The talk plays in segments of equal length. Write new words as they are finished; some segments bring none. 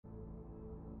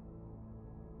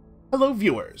Hello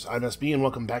viewers, I'm SB and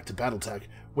welcome back to BattleTech,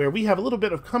 where we have a little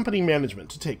bit of company management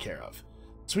to take care of.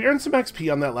 So we earned some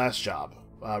XP on that last job.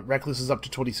 Reckless is up to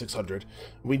 2600.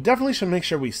 We definitely should make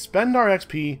sure we spend our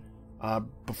XP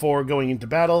before going into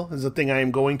battle. This is a thing I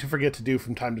am going to forget to do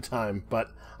from time to time,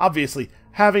 but obviously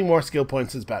having more skill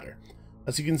points is better.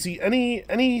 As you can see,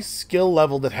 any skill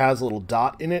level that has a little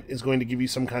dot in it is going to give you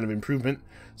some kind of improvement.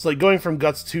 So like going from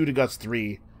Guts 2 to Guts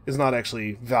 3 is not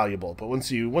actually valuable, but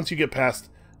once you get past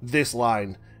this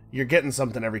line, you're getting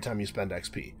something every time you spend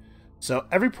XP. So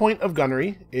every point of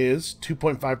gunnery is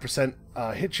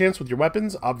 2.5% hit chance with your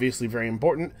weapons, obviously very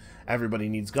important. Everybody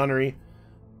needs gunnery.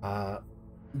 But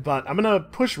I'm going to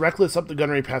push Reckless up the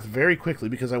gunnery path very quickly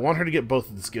because I want her to get both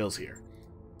of the skills here.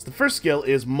 So the first skill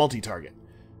is multi-target.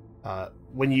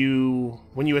 When you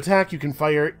attack, you can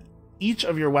fire each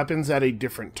of your weapons at a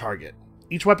different target.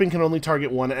 Each weapon can only target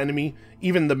one enemy.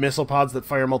 Even the missile pods that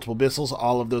fire multiple missiles,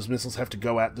 all of those missiles have to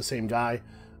go at the same guy.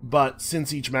 But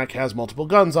since each mech has multiple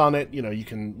guns on it, you know, you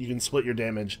can split your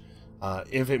damage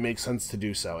if it makes sense to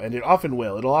do so. And it often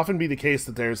will. It'll often be the case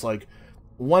that there's like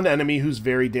one enemy who's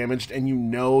very damaged and you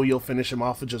know you'll finish him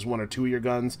off with just one or two of your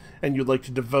guns, and you'd like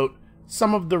to devote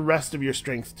some of the rest of your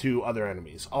strength to other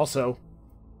enemies. Also,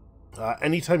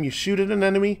 anytime you shoot at an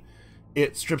enemy,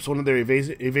 it strips one of their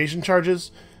evasion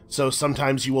charges. So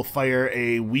sometimes you will fire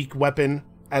a weak weapon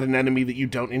at an enemy that you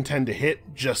don't intend to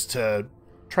hit just to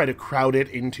try to crowd it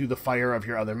into the fire of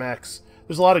your other mechs.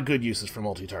 There's a lot of good uses for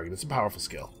multi-target. It's a powerful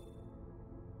skill.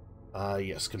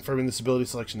 Yes, confirming this ability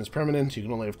selection is permanent. You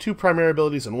can only have 2 primary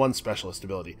abilities and 1 specialist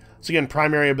ability. So again,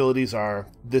 primary abilities are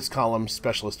this column,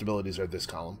 specialist abilities are this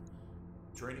column.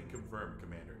 Training confirmed,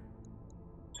 Commander.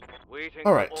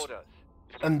 Alright.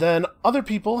 And then other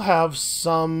people have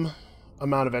some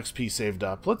amount of XP saved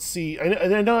up. Let's see.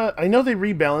 I know they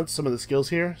rebalanced some of the skills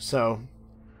here. So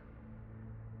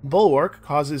Bulwark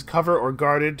causes cover or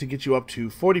guarded to get you up to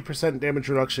 40% damage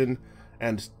reduction,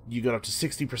 and you get up to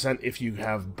 60% if you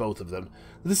have both of them.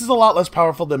 This is a lot less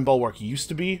powerful than Bulwark used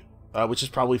to be, which is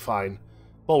probably fine.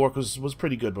 Bulwark was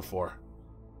pretty good before.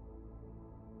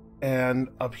 And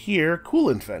up here,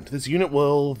 Coolant Vent. This unit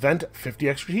will vent 50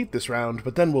 extra heat this round,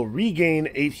 but then will regain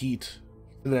 8 heat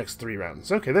for the next 3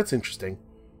 rounds. Okay, that's interesting.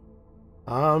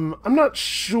 I'm not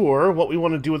sure what we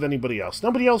want to do with anybody else.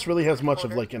 Nobody else really has much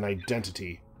of like an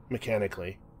identity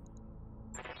mechanically.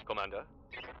 Commander.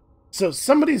 So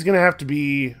somebody's going to have to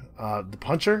be the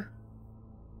puncher.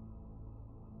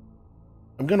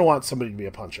 I'm going to want somebody to be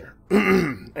a puncher.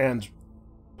 And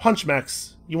punch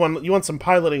mechs, you want some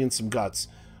piloting and some guts.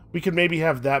 We could maybe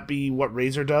have that be what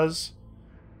Razor does.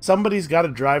 Somebody's got to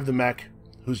drive the mech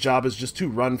whose job is just to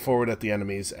run forward at the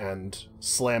enemies and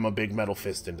slam a big metal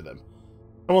fist into them.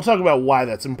 And we'll talk about why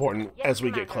that's important as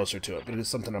we get closer to it, but it is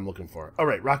something I'm looking for.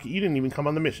 Alright, Rocket, you didn't even come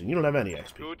on the mission. You don't have any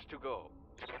XP. Good to go.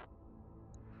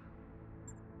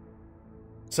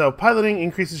 So, piloting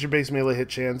increases your base melee hit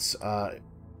chance.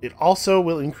 It also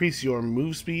will increase your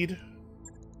move speed.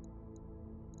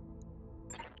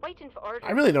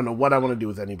 I really don't know what I want to do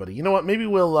with anybody. You know what? Maybe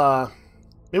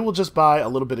we'll just buy a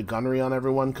little bit of gunnery on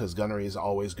everyone, because gunnery is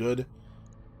always good.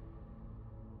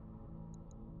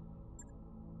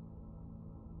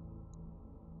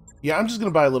 Yeah, I'm just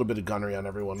going to buy a little bit of gunnery on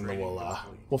everyone, and then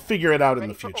we'll figure it out in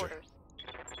the future.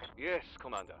 Yes,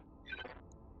 Commander.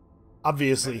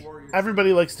 Obviously,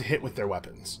 everybody likes to hit with their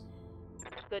weapons.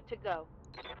 Good to go.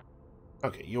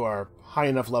 Okay, you are high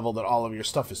enough level that all of your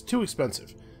stuff is too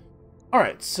expensive.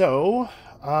 Alright, so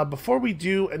before we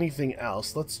do anything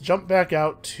else, let's jump back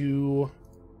out to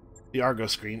the Argo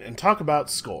screen and talk about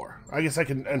score. I guess I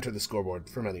can enter the scoreboard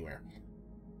from anywhere.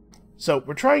 So,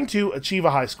 we're trying to achieve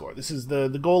a high score. This is the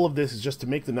goal of this is just to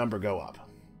make the number go up.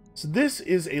 So this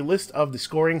is a list of the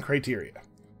scoring criteria.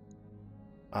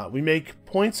 We make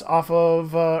points off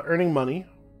of earning money.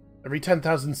 Every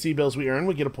 10,000 C-bills we earn,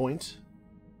 we get a point.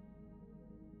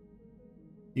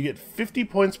 You get 50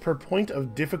 points per point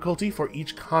of difficulty for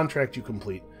each contract you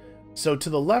complete. So to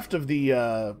the left of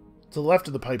the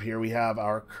pipe here, we have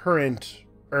our current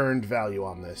earned value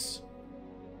on this.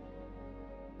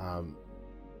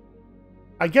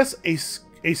 I guess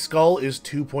a skull is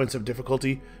 2 points of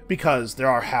difficulty because there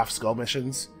are half skull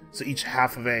missions. So each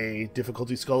half of a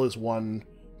difficulty skull is 1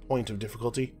 point of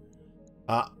difficulty.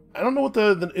 I don't know what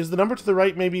is the number to the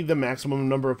right. Maybe the maximum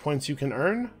number of points you can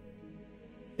earn.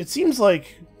 It seems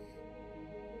like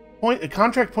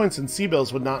contract points and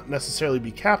C-bills would not necessarily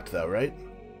be capped, though, right?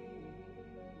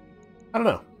 I don't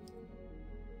know.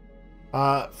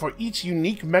 For each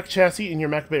unique mech chassis in your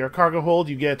mech bay or cargo hold,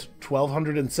 you get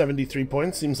 1,273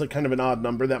 points. Seems like kind of an odd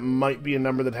number. That might be a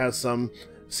number that has some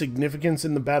significance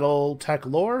in the BattleTech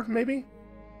lore, maybe?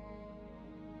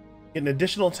 Get an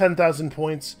additional 10,000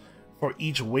 points for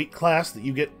each weight class that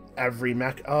you get every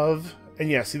mech of. And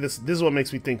yeah, see, this is what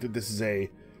makes me think that this is a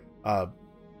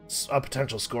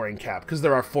potential scoring cap, because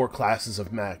there are 4 classes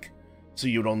of mech, so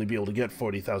you would only be able to get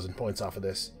 40,000 points off of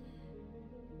this.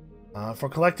 For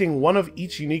collecting one of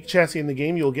each unique chassis in the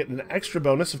game, you'll get an extra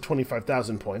bonus of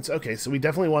 25,000 points. Okay, so we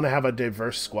definitely want to have a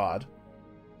diverse squad.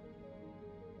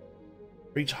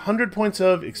 For each 100 points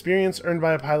of experience earned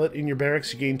by a pilot in your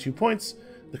barracks, you gain 2 points.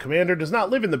 The commander does not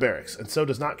live in the barracks, and so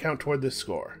does not count toward this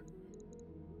score.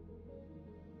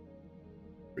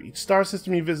 For each star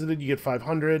system you visited, you get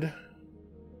 500.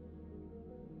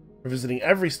 For visiting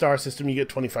every star system, you get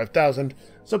 25,000.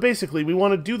 So basically, we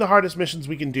want to do the hardest missions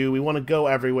we can do. We want to go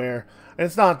everywhere. And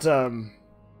it's not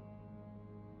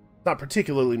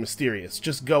particularly mysterious.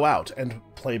 Just go out and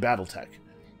play BattleTech.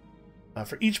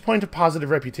 For each point of positive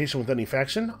reputation with any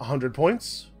faction, 100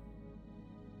 points.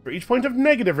 For each point of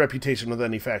negative reputation with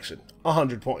any faction,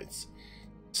 100 points.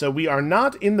 So we are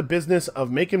not in the business of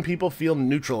making people feel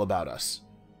neutral about us.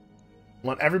 We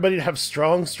want everybody to have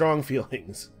strong, strong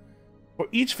feelings. For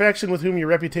each faction with whom your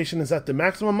reputation is at the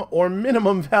maximum or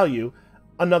minimum value,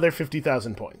 another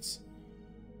 50,000 points.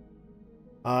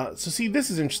 So see, this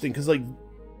is interesting, because, like,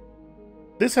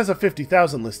 this has a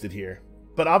 50,000 listed here,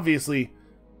 but obviously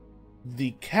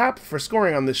the cap for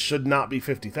scoring on this should not be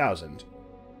 50,000.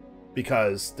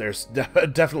 Because there's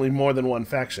definitely more than one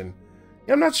faction.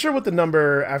 Yeah, I'm not sure what the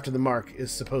number after the mark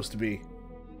is supposed to be.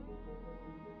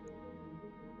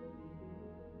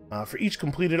 For each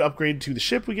completed upgrade to the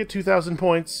ship, we get 2,000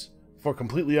 points. For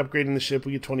completely upgrading the ship,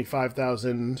 we get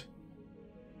 25,000.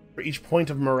 For each point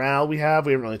of morale we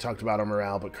haven't really talked about our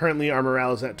morale, but currently our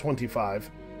morale is at 25.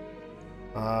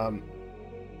 For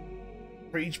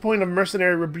each point of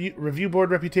mercenary review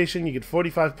board reputation, you get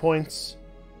 45 points.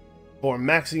 For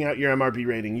maxing out your MRB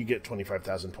rating, you get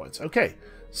 25,000 points. Okay,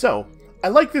 so I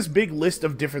like this big list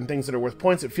of different things that are worth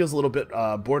points. It feels a little bit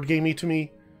board gamey to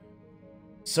me.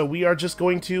 So we are just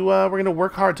going to we're going to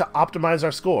work hard to optimize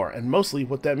our score, and mostly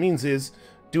what that means is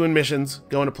doing missions,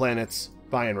 going to planets,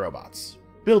 buying robots,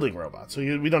 building robots. So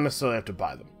we don't necessarily have to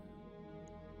buy them.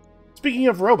 Speaking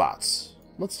of robots,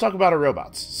 let's talk about our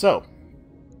robots. So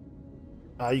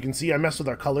you can see I messed with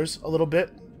our colors a little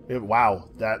bit. Wow,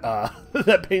 that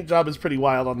that paint job is pretty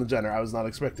wild on the Jenner. I was not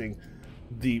expecting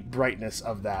the brightness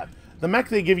of that. The mech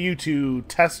they give you to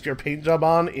test your paint job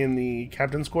on in the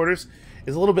captain's quarters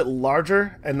is a little bit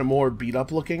larger and more beat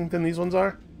up looking than these ones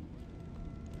are.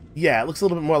 Yeah, it looks a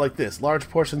little bit more like this. Large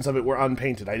portions of it were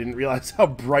unpainted. I didn't realize how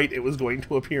bright it was going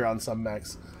to appear on some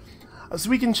mechs. So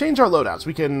we can change our loadouts.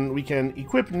 We can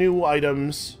equip new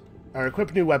items or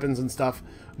equip new weapons and stuff,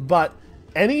 but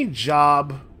any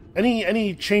job,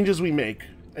 any changes we make,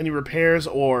 any repairs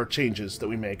or changes that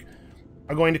we make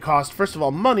are going to cost, first of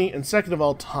all, money, and second of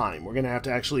all, time. We're going to have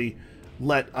to actually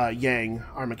let Yang,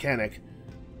 our mechanic,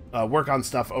 work on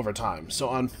stuff over time. So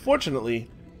unfortunately,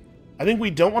 I think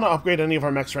we don't want to upgrade any of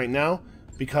our mechs right now,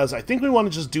 because I think we want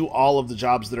to just do all of the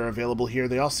jobs that are available here.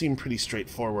 They all seem pretty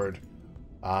straightforward,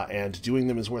 and doing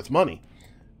them is worth money.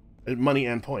 Money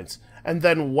and points. And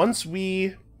then once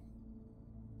we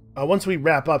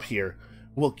wrap up here,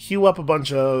 we'll queue up a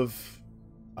bunch of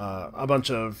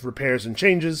repairs and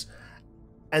changes,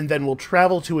 and then we'll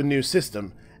travel to a new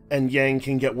system, and Yang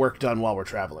can get work done while we're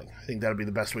traveling. I think that'll be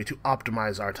the best way to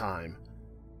optimize our time.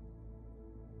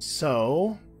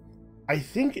 So I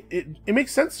think it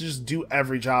makes sense to just do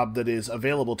every job that is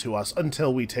available to us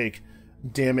until we take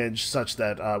damage such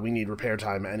that we need repair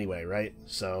time anyway, right?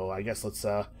 So I guess let's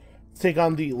take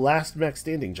on the last mech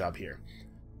standing job here.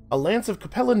 A lance of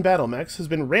Capellan battle mechs has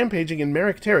been rampaging in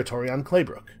Merrick territory on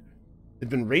Claybrook. They've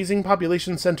been razing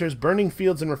population centers, burning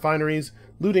fields and refineries,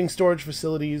 looting storage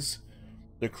facilities.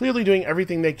 They're clearly doing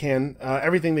everything they can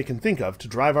think of to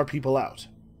drive our people out.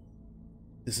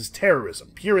 This is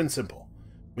terrorism, pure and simple.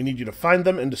 We need you to find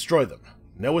them and destroy them.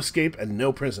 No escape and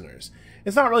no prisoners.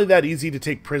 It's not really that easy to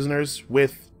take prisoners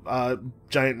with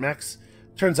giant mechs.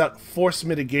 Turns out force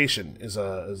mitigation is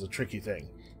a tricky thing.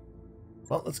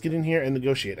 Well, let's get in here and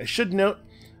negotiate. I should note,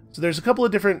 so there's a couple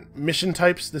of different mission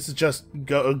types. This is just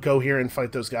go here and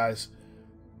fight those guys.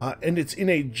 And it's in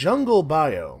a jungle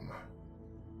biome.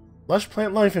 Lush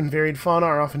plant life and varied fauna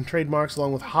are often trademarks,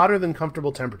 along with hotter than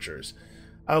comfortable temperatures.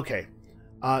 Okay.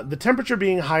 The temperature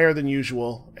being higher than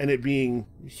usual, and it being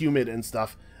humid and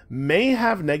stuff, may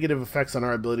have negative effects on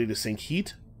our ability to sink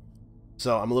heat.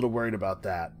 So I'm a little worried about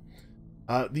that.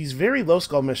 These very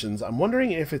low-skull missions, I'm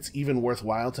wondering if it's even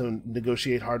worthwhile to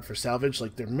negotiate hard for salvage.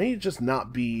 Like, there may just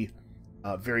not be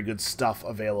very good stuff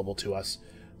available to us.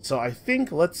 So I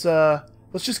think let's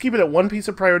just keep it at one piece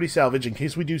of priority salvage in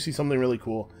case we do see something really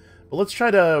cool. But let's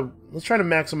try to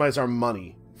maximize our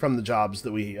money from the jobs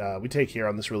that we take here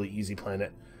on this really easy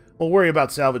planet. We'll worry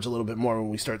about salvage a little bit more when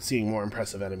we start seeing more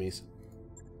impressive enemies.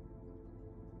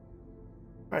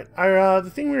 Alright, the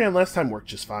thing we ran last time worked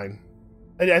just fine.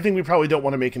 I think we probably don't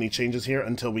want to make any changes here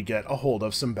until we get a hold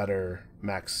of some better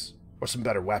mechs, or some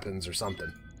better weapons or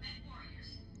something.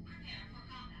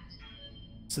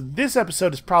 So this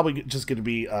episode is probably just going to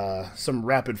be some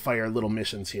rapid-fire little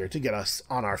missions here to get us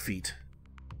on our feet.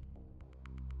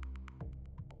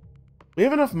 We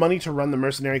have enough money to run the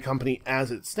mercenary company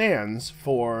as it stands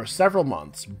for several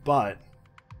months, but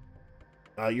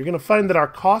you're going to find that our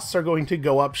costs are going to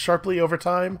go up sharply over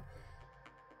time.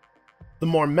 The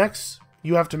more mechs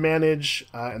you have to manage,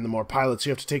 and the more pilots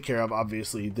you have to take care of,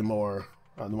 obviously, the more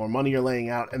money you're laying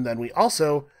out. And then we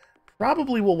also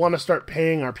probably will want to start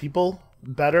paying our people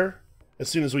better as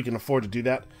soon as we can afford to do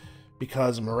that,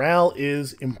 because morale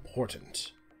is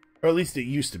important, or at least it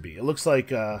used to be. It looks like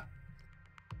the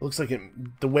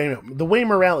way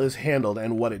morale is handled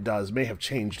and what it does may have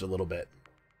changed a little bit.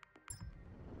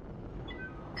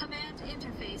 Command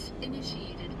interface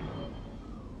initiated.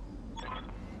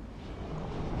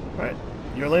 Alright,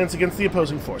 your lance against the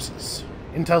opposing forces.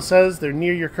 Intel says they're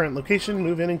near your current location.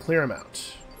 Move in and clear them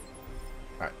out.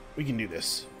 Alright, we can do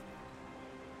this.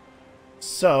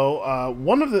 So,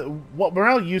 what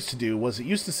morale used to do was it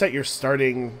used to set your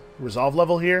starting resolve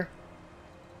level here.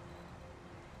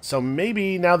 So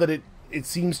maybe now that it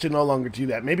seems to no longer do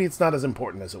that, maybe it's not as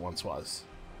important as it once was.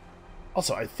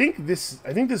 Also, I think this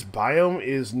biome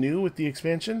is new with the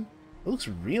expansion. It looks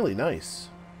really nice.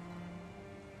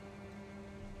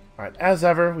 All right, as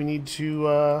ever, we need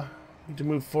to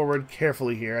move forward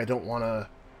carefully here. I don't want to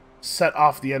set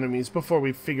off the enemies before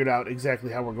we've figured out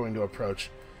exactly how we're going to approach.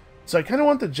 So I kind of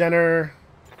want the Jenner.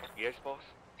 Yes, boss?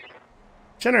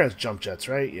 Jenner has jump jets,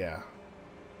 right? Yeah.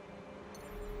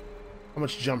 How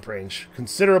much jump range?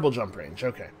 Considerable jump range.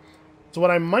 Okay. So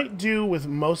what I might do with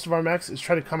most of our mechs is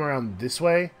try to come around this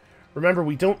way. Remember,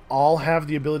 we don't all have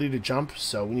the ability to jump,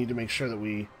 so we need to make sure that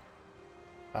we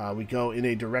go in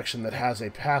a direction that has a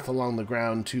path along the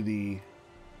ground to the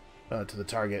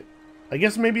target. I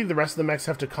guess maybe the rest of the mechs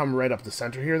have to come right up the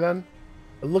center here then.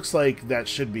 It looks like that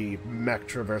should be mech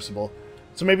traversable.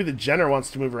 So maybe the Jenner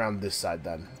wants to move around this side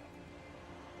then.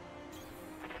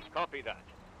 Copy that.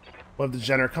 We'll have the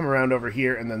Jenner come around over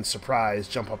here and then, surprise,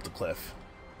 jump up the cliff.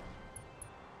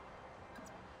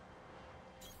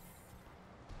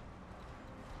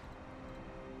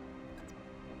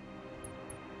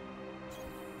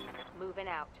 Moving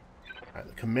out. Alright,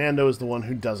 the Commando is the one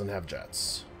who doesn't have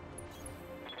jets.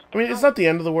 I mean, it's not the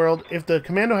end of the world. If the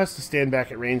Commando has to stand back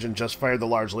at range and just fire the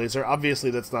large laser, obviously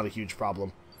that's not a huge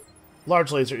problem.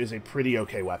 Large laser is a pretty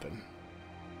okay weapon.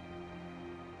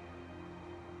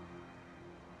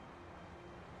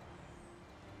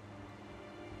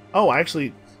 Oh, I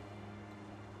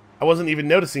wasn't even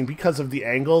noticing because of the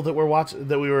angle that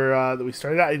we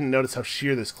started at. I didn't notice how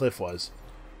sheer this cliff was.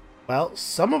 Well,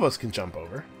 some of us can jump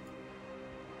over.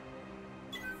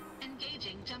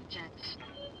 Engaging jump jets.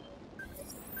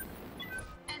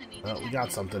 Enemy Oh, we detected.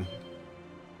 got something.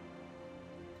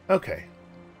 Okay.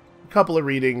 A couple of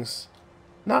readings.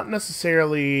 Not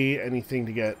necessarily anything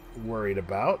to get worried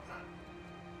about.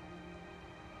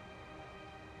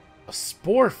 A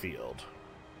spore field.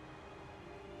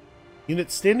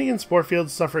 Units standing in spore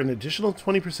fields suffer an additional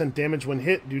 20% damage when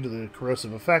hit due to the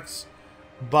corrosive effects,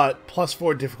 but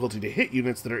 +4 difficulty to hit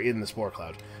units that are in the spore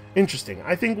cloud. Interesting.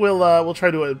 I think we'll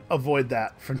try to avoid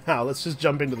that for now. Let's just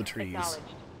jump into the trees.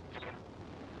 Acknowledged.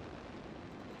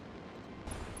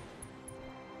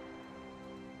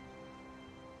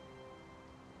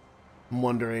 I'm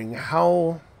wondering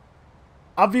how...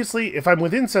 Obviously, if I'm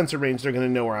within sensor range, they're going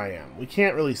to know where I am. We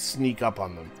can't really sneak up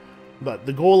on them. But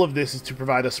the goal of this is to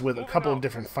provide us with a couple of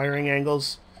different firing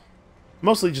angles.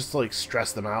 Mostly just to, like,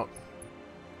 stress them out.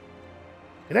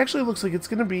 It actually looks like it's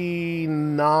going to be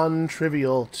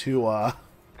non-trivial to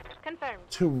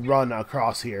Confirmed. run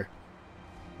across here.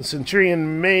 The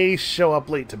Centurion may show up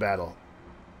late to battle.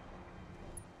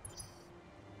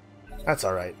 That's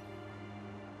alright.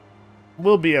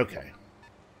 We'll be okay.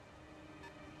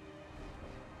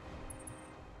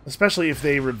 Especially if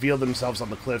they reveal themselves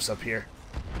on the cliffs up here.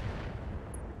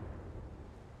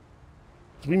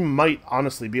 We might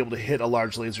honestly be able to hit a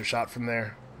large laser shot from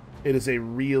there. It is a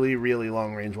really, really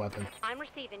long-range weapon. I'm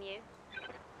receiving you.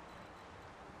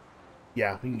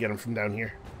 Yeah, we can get them from down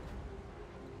here.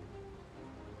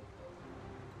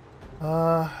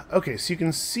 Okay, so you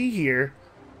can see here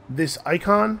this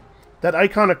icon. That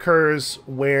icon occurs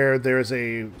where there is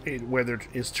where there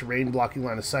is terrain blocking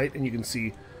line of sight, and you can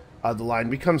see the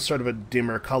line becomes sort of a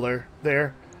dimmer color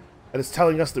there. That is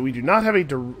telling us that we do not have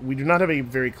a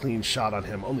very clean shot on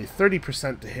him. Only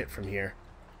 30% to hit from here.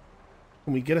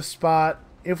 Can we get a spot?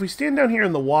 If we stand down here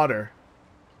in the water,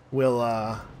 we'll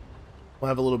have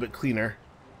a little bit cleaner.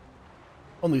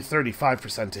 Only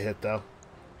 35% to hit, though.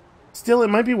 Still, it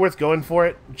might be worth going for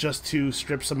it, just to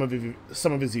strip some of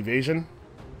his evasion.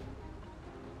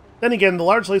 Then again, the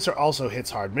large laser also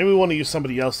hits hard. Maybe we want to use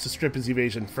somebody else to strip his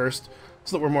evasion first,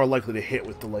 so that we're more likely to hit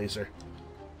with the laser.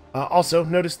 Also,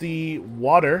 notice the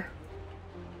water.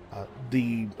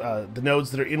 The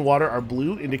nodes that are in water are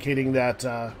blue, indicating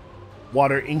that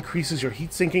water increases your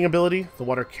heat sinking ability. The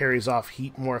water carries off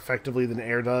heat more effectively than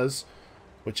air does,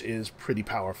 which is pretty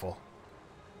powerful.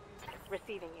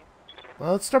 Receiving you.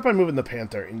 Well, let's start by moving the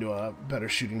Panther into a better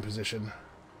shooting position.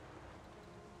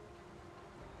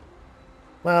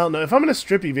 Well, no, if I'm going to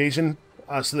strip evasion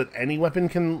so that any weapon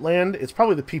can land, it's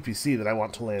probably the PPC that I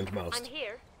want to land most. I'm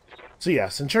here. So yeah,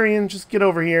 Centurion, just get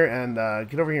over here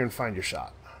and find your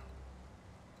shot.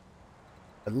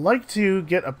 I'd like to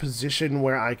get a position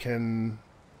where I can...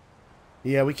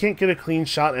 Yeah, we can't get a clean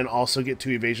shot and also get 2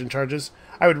 evasion charges.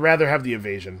 I would rather have the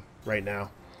evasion right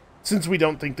now, since we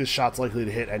don't think this shot's likely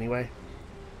to hit anyway.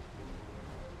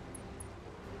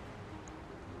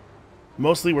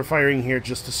 Mostly we're firing here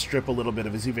just to strip a little bit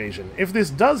of his evasion. If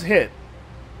this does hit,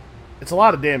 it's a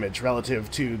lot of damage relative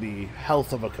to the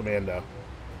health of a commando.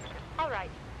 All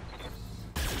right.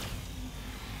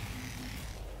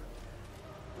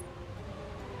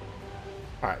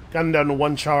 Alright, got him down to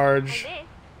 1 charge. And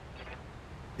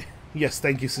this. Yes,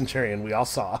 thank you, Centurion. We all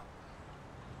saw.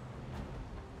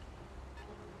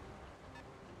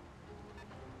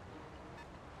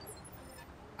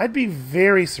 I'd be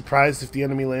very surprised if the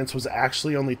enemy lance was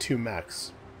actually only 2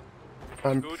 mechs.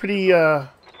 I'm pretty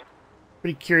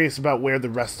curious about where the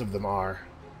rest of them are.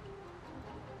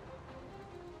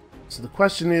 So the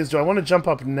question is, do I want to jump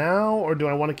up now, or do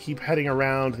I want to keep heading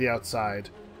around the outside?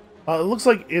 It looks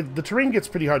like the terrain gets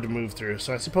pretty hard to move through,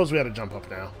 so I suppose we ought to jump up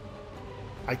now.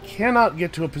 I cannot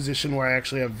get to a position where I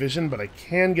actually have vision, but I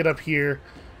can get up here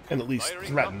and at least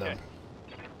threaten them.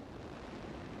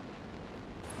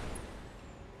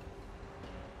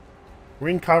 We're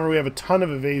in cover, we have a ton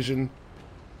of evasion,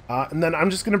 and then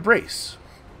I'm just going to brace.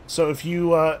 So if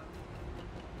you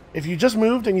just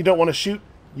moved and you don't want to shoot,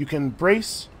 you can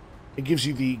brace. It gives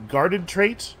you the guarded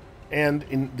trait and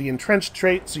in the entrenched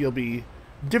trait, so you'll be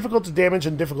difficult to damage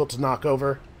and difficult to knock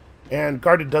over. And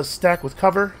guarded does stack with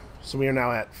cover, so we are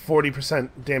now at 40%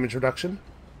 damage reduction.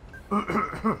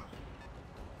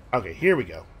 Okay, here we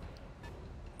go.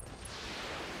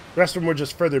 The rest of them were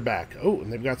just further back. Oh,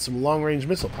 and they've got some long-range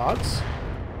missile pods.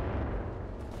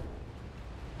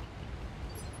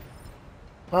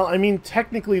 Well, I mean,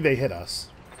 technically they hit us.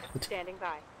 Standing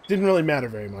by. Didn't really matter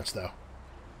very much, though.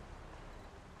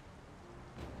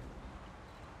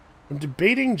 I'm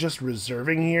debating just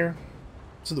reserving here,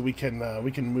 so that we can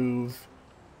move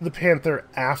the Panther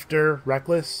after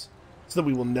Reckless, so that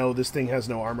we will know this thing has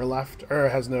no armor left, or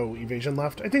has no evasion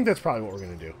left. I think that's probably what we're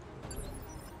going to do.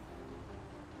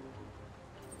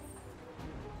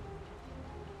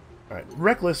 Alright,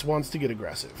 Reckless wants to get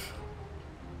aggressive.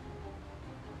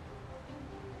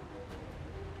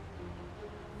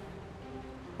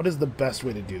 What is the best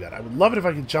way to do that? I would love it if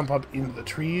I could jump up into the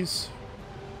trees.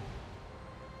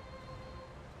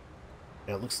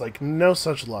 Yeah, it looks like no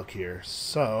such luck here.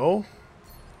 So,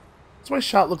 what's my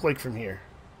shot look like from here?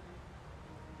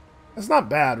 That's not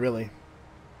bad, really.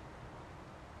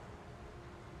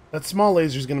 That small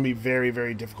laser is going to be very,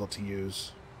 very difficult to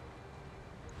use.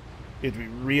 You have to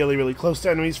be really, really close to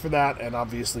enemies for that, and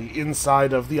obviously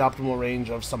inside of the optimal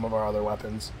range of some of our other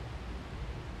weapons.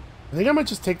 I think I might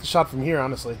just take the shot from here,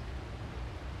 honestly.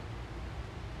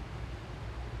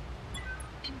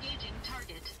 Engaging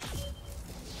target.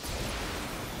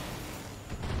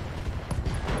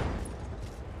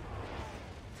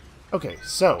 Okay,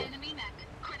 so Enemy mech.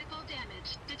 Critical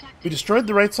damage detected. we destroyed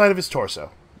the right side of his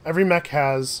torso. Every mech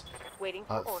has Waiting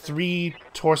for orders. 3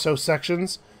 torso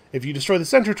sections. If you destroy the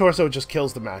center torso, it just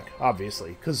kills the mech,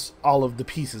 obviously, because all of the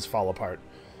pieces fall apart.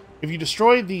 If you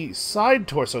destroy the side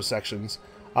torso sections,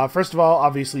 first of all,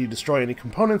 obviously you destroy any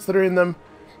components that are in them.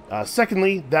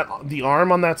 Secondly, the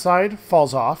arm on that side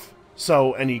falls off,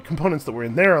 so any components that were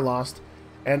in there are lost.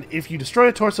 And if you destroy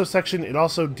a torso section, it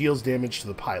also deals damage to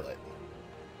the pilot.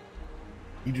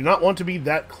 You do not want to be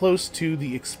that close to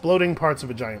the exploding parts of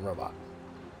a giant robot.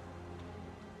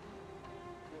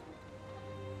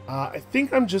 I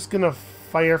think I'm just going to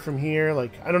fire from here.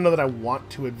 Like, I don't know that I want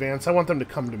to advance. I want them to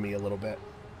come to me a little bit.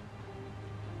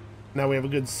 Now we have a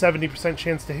good 70%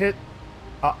 chance to hit.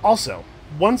 Also,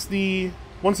 once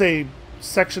a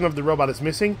section of the robot is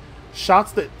missing,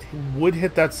 shots that would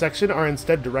hit that section are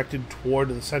instead directed toward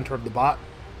the center of the bot.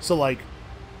 So, like,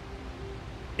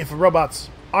 if a robot's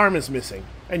arm is missing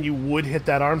and you would hit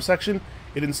that arm section,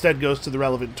 it instead goes to the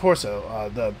relevant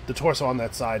torso, the torso on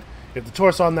that side. If the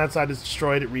torso on that side is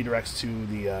destroyed, it redirects to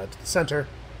the center.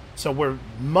 So we're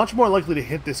much more likely to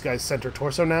hit this guy's center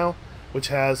torso now, which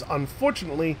has,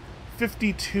 unfortunately,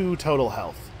 52 total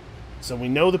health. So we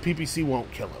know the PPC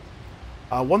won't kill him.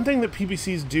 One thing that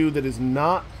PPCs do that is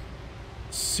not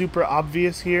super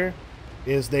obvious here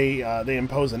is they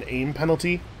impose an aim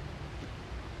penalty.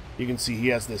 You can see he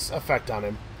has this effect on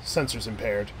him. Sensor's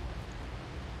impaired.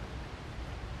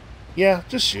 Yeah,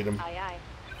 just shoot him. Aye, aye.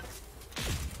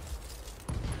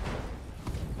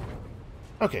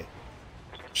 Okay.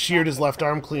 Sheared his left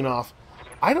arm clean off.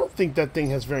 I don't think that thing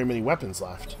has very many weapons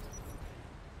left.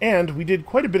 And we did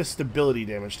quite a bit of stability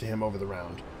damage to him over the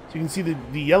round. So you can see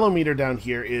the yellow meter down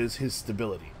here is his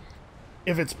stability.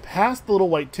 If it's past the little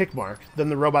white tick mark, then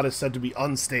the robot is said to be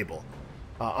unstable.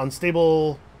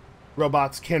 Unstable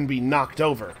robots can be knocked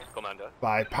over Commander.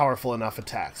 by powerful enough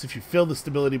attacks if you fill the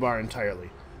stability bar entirely.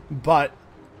 But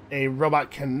a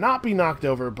robot cannot be knocked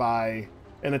over by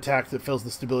an attack that fills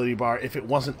the stability bar if it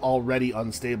wasn't already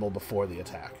unstable before the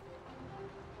attack.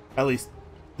 At least,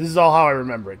 this is all how I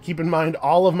remember it. Keep in mind,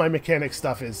 all of my mechanic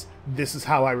stuff this is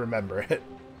how I remember it.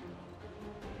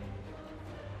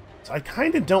 So I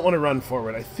kind of don't want to run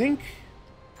forward. I think...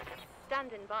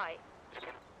 Standing by.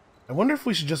 I wonder if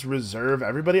we should just reserve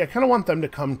everybody. I kind of want them to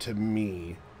come to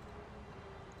me.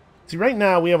 See, right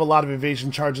now we have a lot of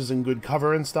evasion charges and good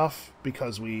cover and stuff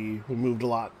because we moved a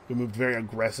lot. We moved very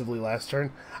aggressively last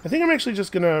turn. I think I'm actually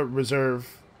just going to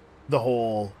reserve the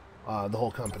whole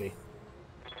company.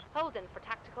 Holden for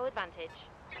tactical advantage.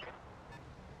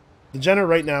 The Jenner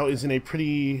right now is in a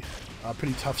pretty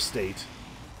tough state.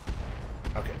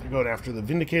 Okay, they're going after the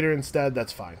Vindicator instead.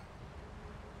 That's fine.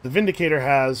 The Vindicator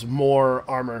has more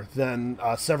armor than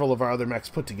several of our other mechs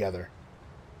put together.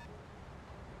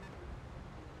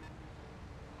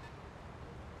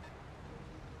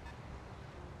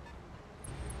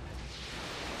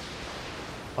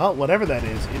 Well, whatever that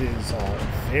is, it is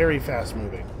very fast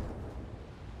moving.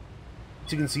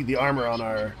 So you can see the armor on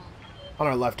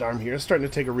our left arm here is starting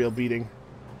to take a real beating.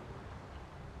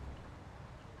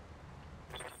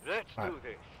 Let's All right. do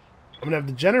this. I'm gonna have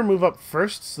the Jenner move up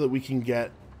first so that we can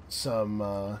get some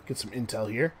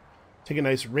intel here. Take a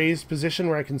nice raised position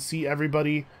where I can see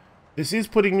everybody. This is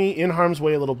putting me in harm's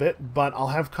way a little bit, but I'll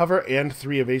have cover and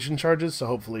 3 evasion charges, so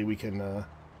hopefully we can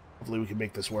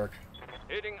make this work.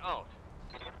 Heading out.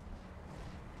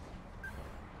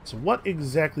 So what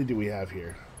exactly do we have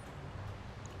here?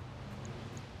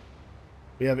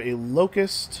 We have a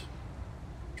Locust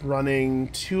running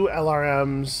 2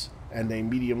 LRMs and a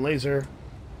medium laser.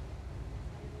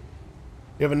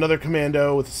 We have another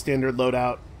commando with a standard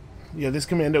loadout. Yeah, this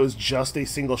commando is just a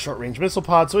single short-range missile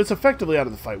pod, so it's effectively out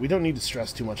of the fight. We don't need to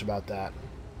stress too much about that.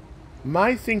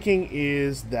 My thinking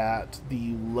is that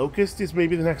the Locust is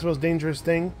maybe the next most dangerous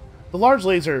thing. The large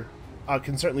laser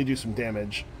can certainly do some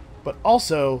damage, but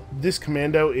also this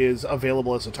commando is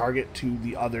available as a target to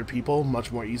the other people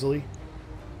much more easily.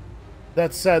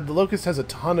 That said, the Locust has a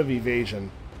ton of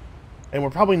evasion, and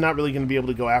we're probably not really going to be able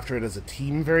to go after it as a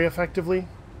team very effectively.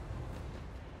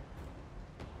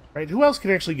 Right, who else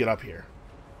can actually get up here?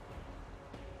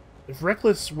 If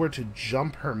Reckless were to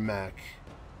jump her mech,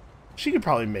 she could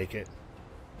probably make it.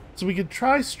 So we could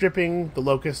try stripping the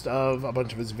Locust of a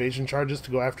bunch of his evasion charges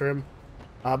to go after him.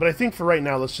 But I think for right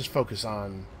now, let's just focus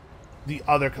on the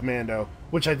other commando,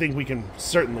 which I think we can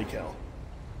certainly kill.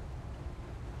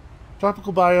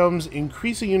 Tropical biomes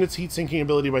increase a unit's heat sinking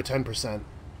ability by 10%.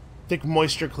 Thick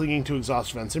moisture clinging to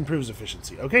exhaust vents improves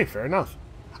efficiency. Okay, fair enough.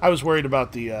 I was worried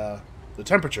about the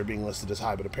temperature being listed as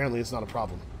high, but apparently it's not a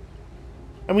problem.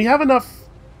 And we have enough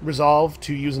resolve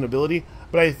to use an ability,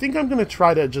 but I think I'm going to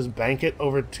try to just bank it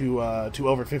over to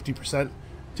over 50%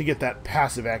 to get that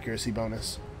passive accuracy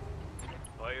bonus.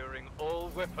 Firing all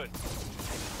weapons.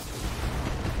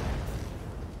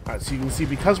 Alright, so you can see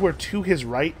because we're to his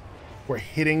right, we're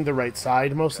hitting the right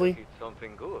side mostly. It's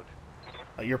something good.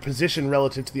 Your position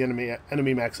relative to the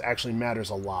enemy mechs actually matters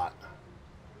a lot.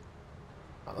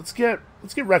 Let's get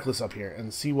Reckless up here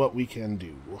and see what we can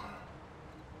do.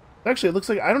 Actually, it looks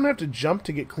like I don't have to jump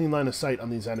to get clean line of sight on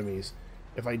these enemies.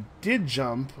 If I did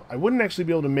jump, I wouldn't actually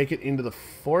be able to make it into the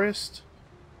forest,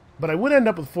 but I would end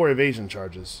up with 4 evasion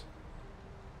charges.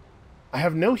 I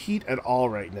have no heat at all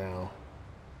right now.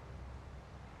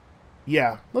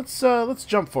 Yeah, let's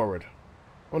jump forward.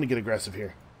 I want to get aggressive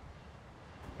here.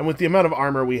 And with the amount of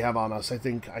armor we have on us, I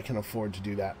think I can afford to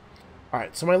do that.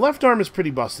 Alright, so my left arm is pretty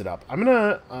busted up. I'm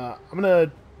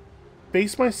gonna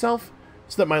space myself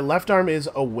so that my left arm is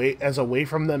away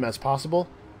from them as possible,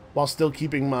 while still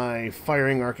keeping my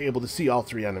firing arc able to see all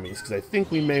three enemies, because I think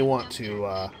we may want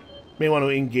to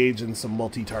engage in some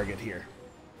multi-target here.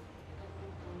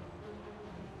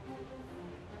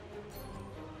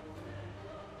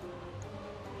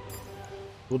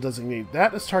 We'll designate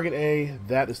that as target A,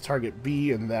 that is target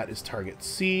B, and that is target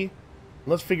C.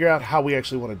 Let's figure out how we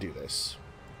actually want to do this.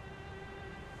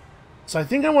 So I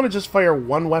think I want to just fire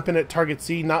one weapon at target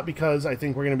C, not because I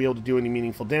think we're going to be able to do any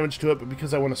meaningful damage to it, but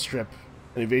because I want to strip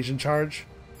an evasion charge.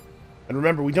 And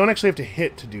remember, we don't actually have to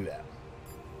hit to do that.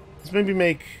 Let's maybe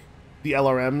make the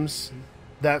LRMs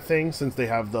that thing, since they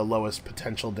have the lowest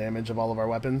potential damage of all of our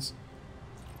weapons.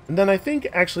 And then I think,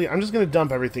 actually, I'm just going to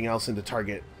dump everything else into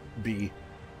target B.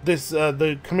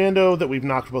 The commando that we've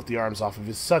knocked both the arms off of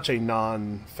is such a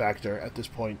non-factor at this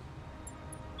point.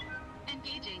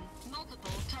 Engaging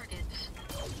multiple targets.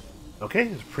 Okay,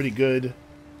 it's pretty good.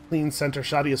 Clean center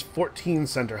shot. He has 14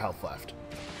 center health left.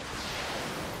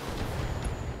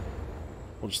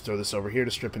 We'll just throw this over here to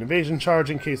strip an evasion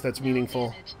charge in case that's meaningful.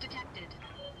 Damage detected.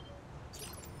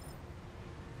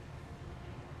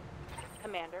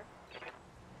 Commander.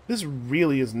 This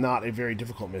really is not a very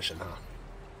difficult mission, huh?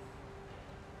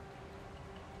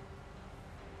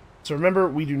 So remember,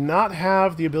 we do not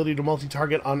have the ability to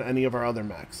multi-target on any of our other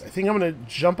mechs. I think I'm going to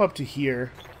jump up to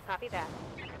here, Copy that.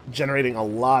 generating a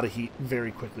lot of heat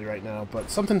very quickly right now,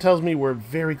 but something tells me we're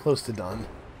very close to done.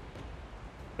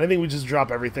 I think we just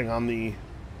drop everything on the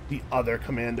other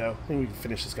commando. I think we can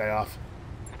finish this guy off.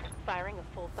 Firing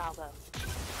a full salvo.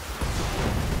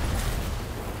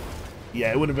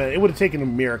 Yeah, it would have taken a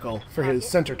miracle for his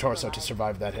center torso to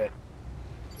survive that hit.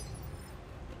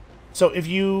 So if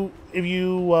you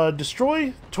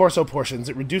destroy torso portions,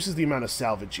 it reduces the amount of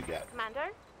salvage you get.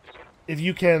 Commander. If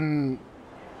you can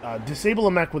disable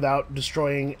a mech without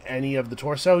destroying any of the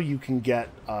torso, you can get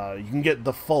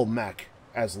the full mech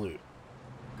as loot.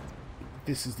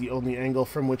 This is the only angle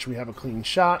from which we have a clean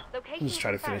shot. Location Let's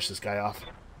try to confirmed. finish this guy off,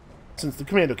 since the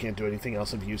commando can't do anything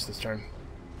else of use this turn.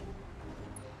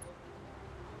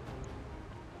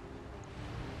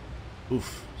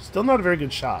 Oof, still not a very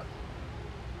good shot.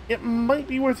 It might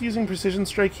be worth using Precision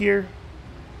Strike here.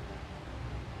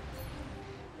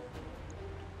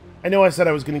 I know I said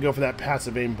I was going to go for that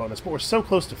passive aim bonus, but we're so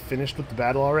close to finished with the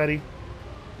battle already.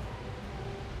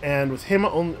 And with him,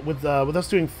 with us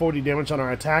doing 40 damage on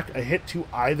our attack, a hit to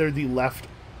either the left,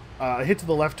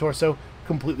 the left torso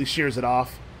completely shears it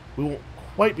off. We won't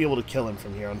quite be able to kill him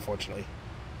from here, unfortunately.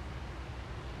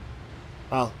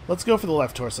 Well, let's go for the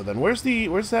left torso then. Where's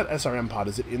that SRM pod?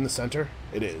 Is it in the center?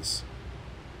 It is.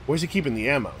 Where's he keeping the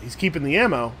ammo? He's keeping the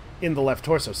ammo in the left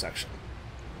torso section.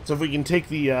 So if we can take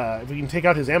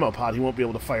out his ammo pod, he won't be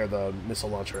able to fire the missile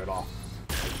launcher at all.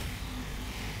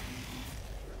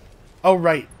 Oh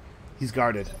right, he's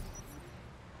guarded.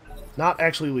 Not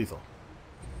actually lethal.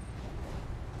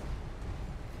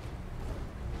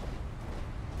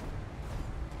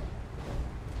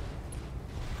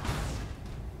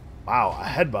 Wow, a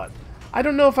headbutt. I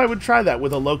don't know if I would try that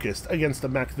with a Locust against a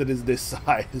mech that is this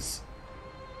size.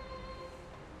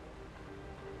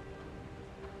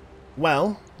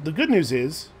 Well, the good news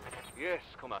is, Yes,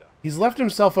 Commander. he's left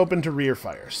himself open to rear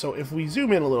fire, so if we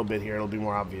zoom in a little bit here, it'll be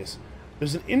more obvious.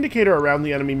 There's an indicator around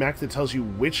the enemy mech that tells you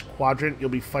which quadrant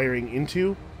you'll be firing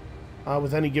into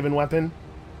with any given weapon.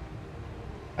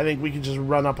 I think we can just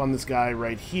run up on this guy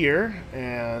right here,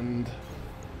 and...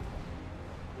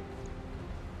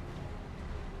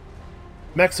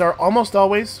 Mechs are almost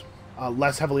always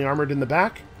less heavily armored in the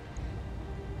back.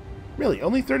 Really,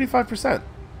 only 35%.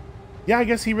 Yeah, I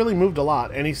guess he really moved a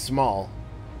lot, and he's small.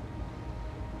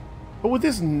 But with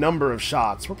this number of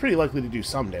shots, we're pretty likely to do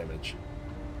some damage.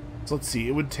 So let's see,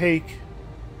 it would take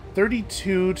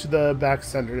 32 to the back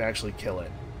center to actually kill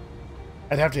it.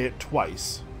 I'd have to hit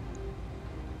twice.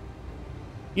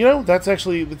 You know, that's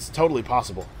totally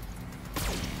possible.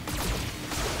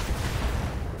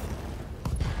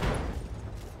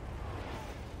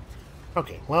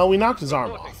 Okay, well, we knocked his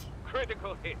arm off.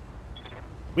 Critical hit.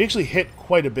 We actually hit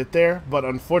quite a bit there, but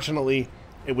unfortunately,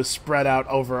 it was spread out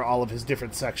over all of his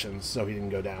different sections, so he didn't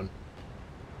go down.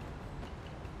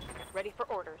 Ready for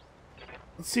orders.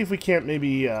 Let's see if we can't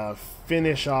maybe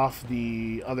finish off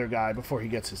the other guy before he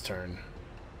gets his turn.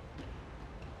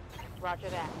 Roger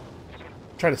that.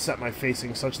 Try to set my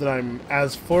facing such that I'm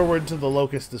as forward to the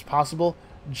Locust as possible,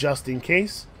 just in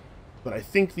case. But I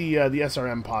think the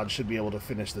SRM pod should be able to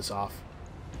finish this off.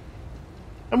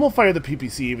 And we'll fire the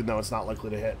PPC even though it's not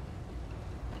likely to hit.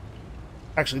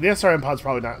 Actually, the SRM pod's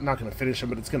probably not going to finish him,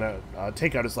 but it's going to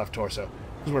take out his left torso,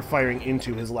 because we're firing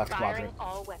into his left Firing quadrant.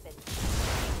 all weapons.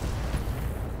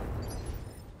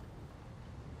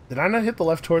 Did I not hit the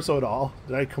left torso at all?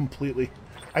 Did I completely...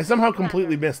 I somehow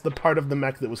completely missed the part of the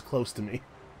mech that was close to me.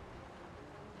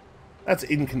 That's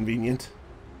inconvenient.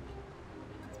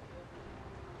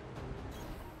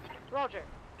 Roger.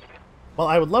 Well,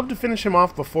 I would love to finish him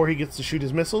off before he gets to shoot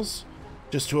his missiles,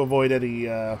 just to avoid any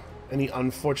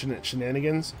unfortunate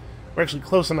shenanigans. We're actually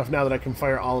close enough now that I can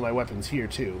fire all of my weapons here,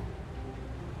 too.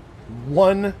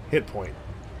 1 hit point.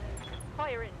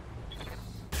 Fire in.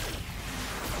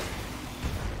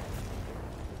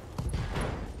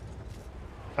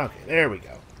 Okay, there we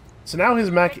go. So now his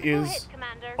mech Critical is hit,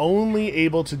 Commander. only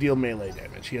able to deal melee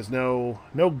damage. He has no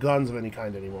guns of any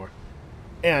kind anymore.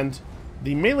 And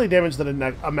the melee damage that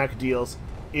a mech deals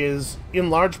is, in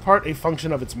large part, a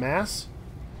function of its mass.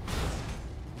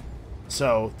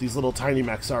 So these little tiny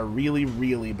mechs are really,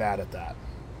 really bad at that.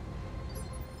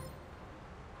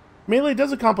 Melee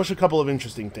does accomplish a couple of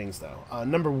interesting things, though.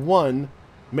 Number one,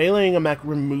 meleeing a mech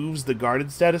removes the guarded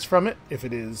status from it if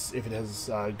it has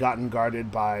gotten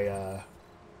guarded by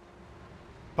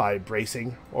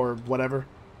bracing or whatever.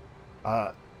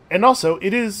 And also,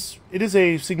 it is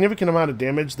a significant amount of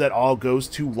damage that all goes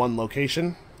to one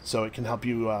location, so it can help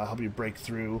you break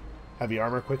through heavy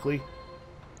armor quickly.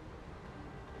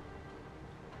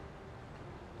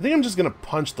 I think I'm just gonna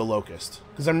punch the Locust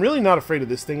because I'm really not afraid of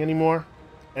this thing anymore,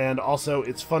 and also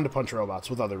it's fun to punch robots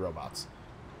with other robots.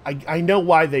 I know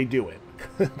why they do it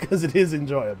because it is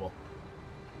enjoyable.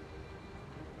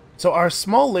 So our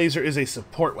small laser is a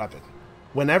support weapon.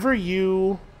 Whenever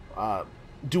you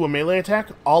do a melee attack,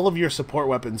 all of your support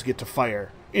weapons get to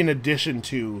fire in addition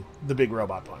to the big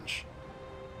robot punch.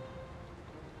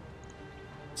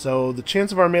 So the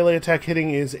chance of our melee attack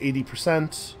hitting is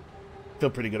 80%.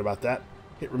 Feel pretty good about that.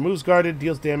 It removes guarded,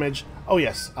 deals damage. Oh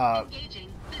yes,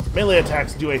 melee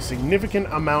attacks do a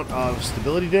significant amount of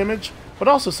stability damage, but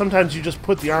also sometimes you just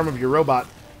put the arm of your robot...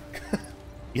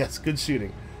 yes, good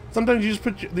shooting. Sometimes you just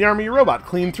put the arm of your robot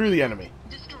clean through the enemy.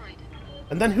 Destroyed.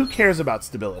 And then who cares about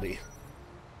stability?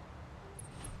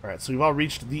 Alright, so we've all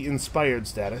reached the inspired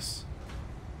status.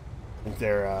 I think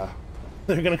they're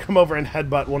gonna come over and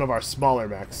headbutt one of our smaller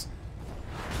mechs.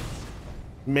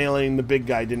 Meleeing the big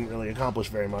guy didn't really accomplish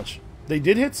very much. They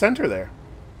did hit center there.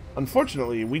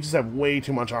 Unfortunately, we just have way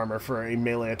too much armor for a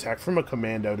melee attack from a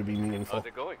commando to be meaningful. How's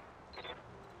it going?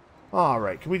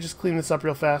 Alright, can we just clean this up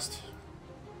real fast?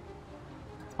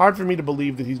 Hard for me to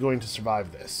believe that he's going to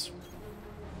survive this.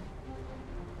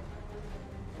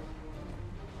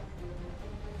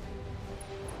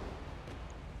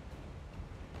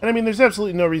 And I mean, there's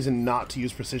absolutely no reason not to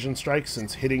use precision strikes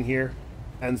since hitting here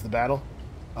ends the battle.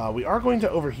 We are going to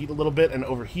overheat a little bit, and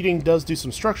overheating does do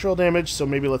some structural damage, so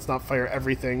maybe let's not fire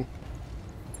everything.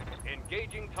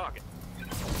 Engaging target.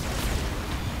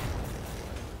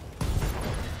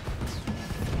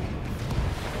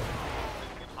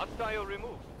 Hostile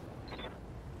removed.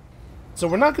 So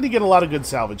we're not going to get a lot of good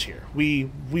salvage here.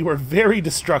 We were very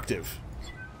destructive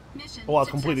Mission while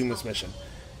completing this successful. mission.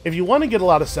 If you want to get a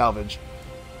lot of salvage,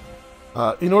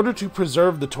 in order to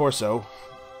preserve the torso,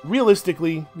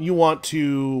 realistically, you want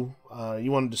to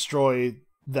destroy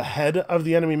the head of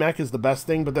the enemy mech is the best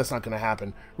thing, but that's not going to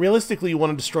happen. Realistically, you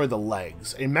want to destroy the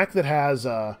legs. A mech that has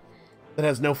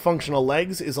no functional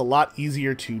legs is a lot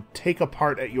easier to take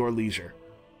apart at your leisure.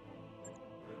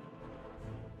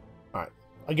 Alright.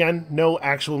 Again, no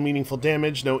actual meaningful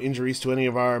damage, no injuries to any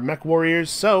of our mech warriors,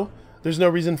 so there's no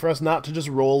reason for us not to just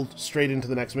roll straight into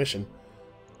the next mission.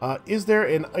 Is there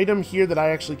an item here that I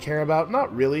actually care about?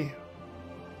 Not really.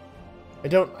 I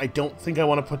don't think I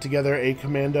want to put together a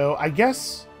commando. I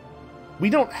guess we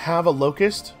don't have a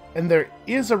Locust, and there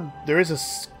is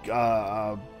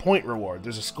a point reward.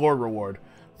 There's a score reward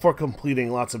for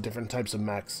completing lots of different types of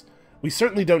mechs. We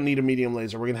certainly don't need a medium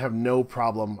laser. We're going to have no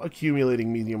problem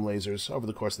accumulating medium lasers over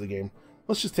the course of the game.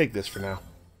 Let's just take this for now.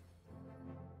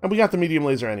 And we got the medium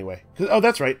laser anyway. Oh,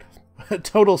 that's right.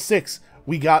 Total 6.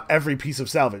 We got every piece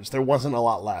of salvage. There wasn't a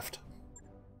lot left.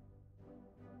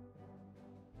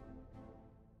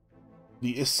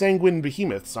 The sanguine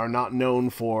behemoths are not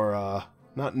known for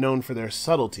their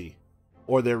subtlety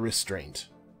or their restraint.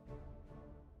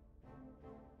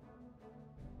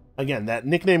 Again, that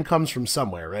nickname comes from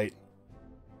somewhere, right?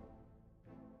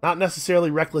 Not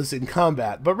necessarily reckless in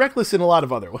combat, but reckless in a lot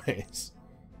of other ways.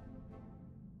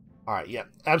 Alright, yeah,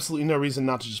 absolutely no reason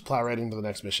not to just plow right into the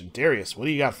next mission. Darius, what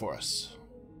do you got for us?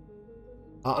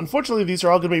 Unfortunately, these are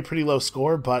all going to be pretty low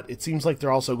score, but it seems like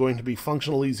they're also going to be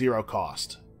functionally zero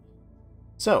cost.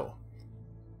 So,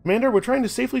 Commander, we're trying to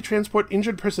safely transport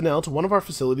injured personnel to one of our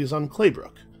facilities on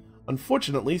Claybrook.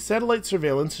 Unfortunately, satellite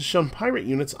surveillance has shown pirate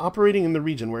units operating in the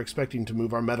region we're expecting to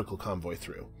move our medical convoy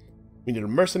through. We need a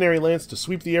mercenary lance to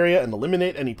sweep the area and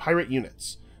eliminate any pirate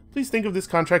units. Please think of this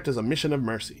contract as a mission of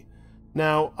mercy.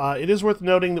 Now, it is worth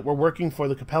noting that we're working for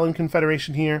the Capellan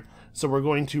Confederation here, so we're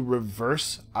going to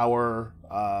reverse our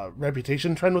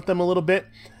reputation trend with them a little bit,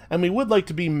 and we would like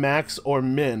to be max or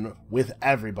min with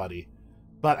everybody.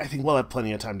 But I think we'll have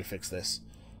plenty of time to fix this.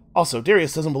 Also,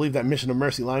 Darius doesn't believe that mission of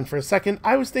mercy line for a second.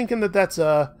 I was thinking that that's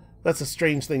a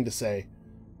strange thing to say.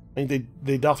 I think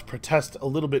they doth protest a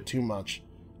little bit too much.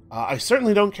 I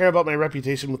certainly don't care about my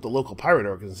reputation with the local pirate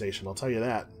organization, I'll tell you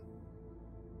that.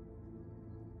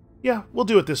 Yeah, we'll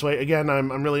do it this way. Again,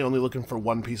 I'm really only looking for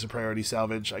one piece of priority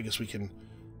salvage. I guess we can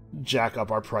jack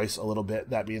up our price a little bit,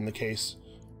 that being the case.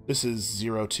 This is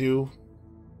 02.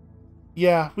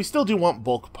 Yeah, we still do want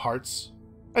bulk parts.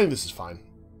 I think this is fine.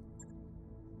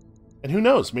 And who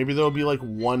knows, maybe there'll be like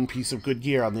one piece of good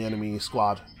gear on the enemy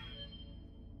squad.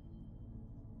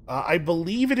 I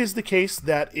believe it is the case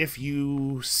that if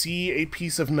you see a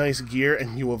piece of nice gear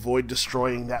and you avoid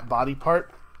destroying that body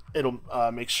part, it'll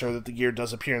make sure that the gear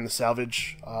does appear in the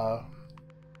salvage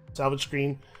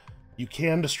screen. You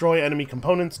can destroy enemy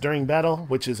components during battle,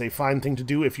 which is a fine thing to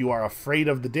do if you are afraid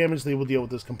of the damage they will deal with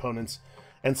those components,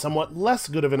 and somewhat less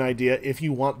good of an idea if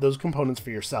you want those components for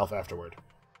yourself afterward.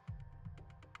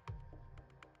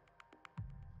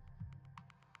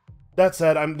 That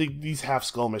said, these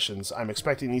half-skull missions, I'm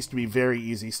expecting these to be very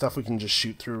easy, stuff we can just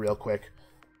shoot through real quick.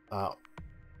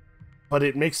 But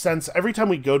it makes sense, every time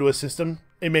we go to a system,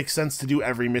 it makes sense to do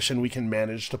every mission we can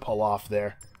manage to pull off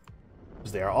there.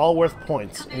 Because they are all worth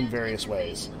points in various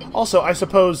ways. Also, I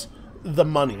suppose, the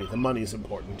money is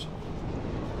important.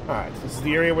 Alright, this is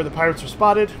the area where the pirates are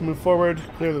spotted. Move forward,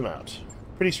 clear them out.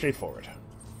 Pretty straightforward.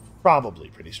 Probably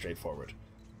pretty straightforward.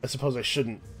 I suppose I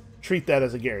shouldn't treat that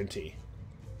as a guarantee.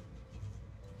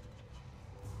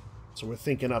 So we're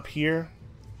thinking up here.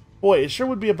 Boy, it sure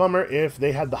would be a bummer if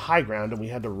they had the high ground and we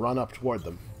had to run up toward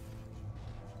them.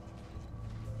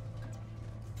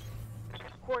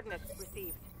 Coordinates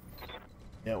received.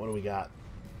 Yeah, what do we got?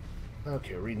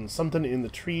 Okay, reading something in the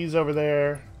trees over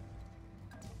there.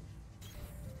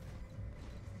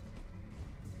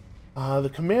 The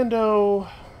commando...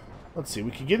 Let's see,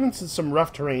 we could get into some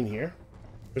rough terrain here.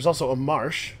 There's also a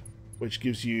marsh, which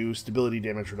gives you stability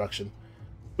damage reduction.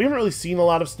 We haven't really seen a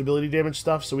lot of stability damage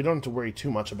stuff, so we don't have to worry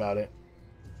too much about it.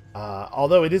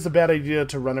 Although it is a bad idea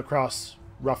to run across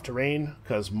rough terrain,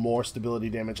 because more stability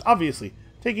damage... Obviously,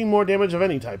 taking more damage of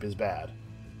any type is bad.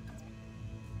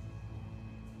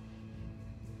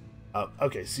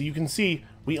 Okay, so you can see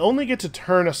we only get to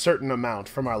turn a certain amount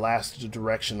from our last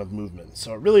direction of movement,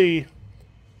 so it really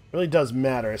does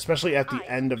matter, especially at the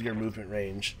end of your movement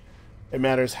range. It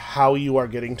matters how you are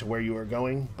getting to where you are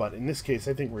going, but in this case,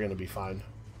 I think we're going to be fine.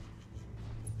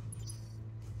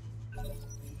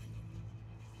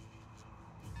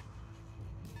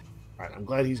 Alright, I'm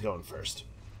glad he's going first.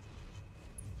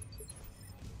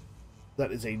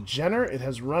 That is a Jenner. It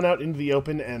has run out into the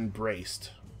open and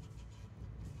braced.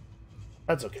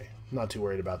 That's okay. Not too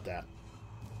worried about that.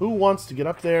 Who wants to get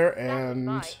up there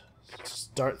and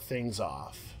start things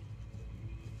off?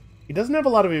 He doesn't have a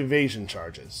lot of evasion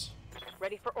charges.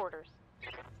 Ready for orders.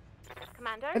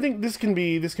 Commander? I think this can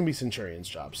be Centurion's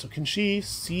job. So can she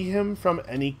see him from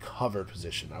any cover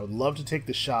position? I would love to take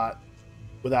the shot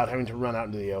without having to run out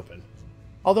into the open.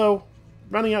 Although,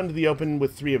 running out into the open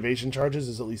with 3 evasion charges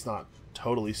is at least not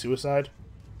totally suicide.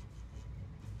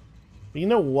 But you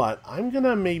know what? I'm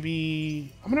gonna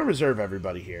reserve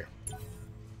everybody here.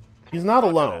 He's not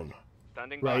alone,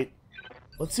 right?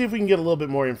 Let's see if we can get a little bit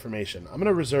more information. I'm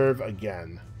gonna reserve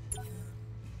again.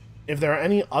 If there are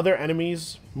any other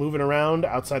enemies moving around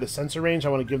outside of sensor range, I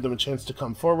want to give them a chance to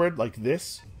come forward like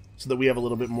this, so that we have a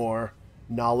little bit more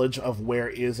knowledge of where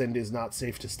is and is not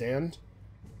safe to stand.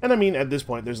 And I mean, at this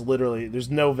point, there's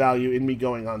no value in me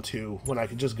going on 2 when I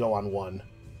could just go on 1.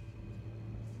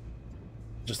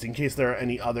 Just in case there are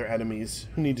any other enemies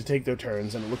who need to take their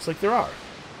turns, and it looks like there are.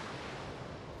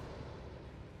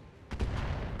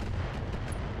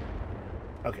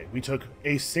 Okay, we took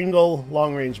a single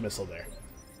long-range missile there.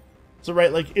 So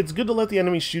right, like, it's good to let the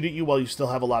enemy shoot at you while you still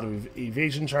have a lot of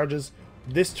evasion charges.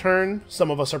 This turn, some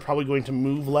of us are probably going to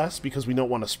move less because we don't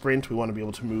want to sprint, we want to be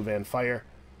able to move and fire.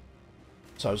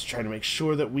 So I was trying to make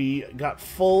sure that we got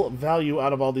full value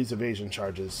out of all these evasion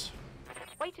charges.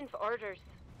 Waiting for orders.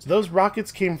 So those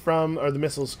rockets came from, or the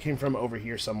missiles came from over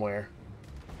here somewhere.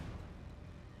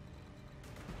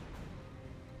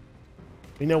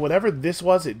 You know, whatever this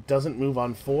was, it doesn't move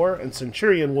on 4, and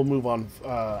Centurion will move on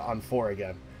 4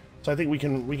 again. So I think we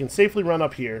can safely run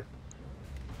up here.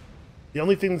 The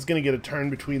only thing that's going to get a turn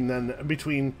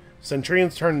between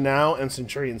Centurion's turn now and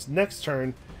Centurion's next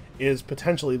turn is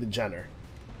potentially the Jenner.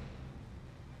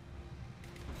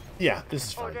 Yeah, this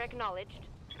is fine. Order acknowledged.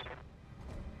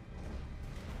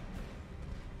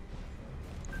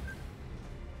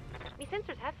 Me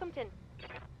sensors have something.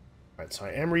 Alright, so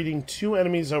I am reading 2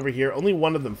 enemies over here. Only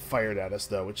one of them fired at us,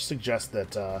 though, which suggests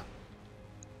that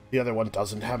the other one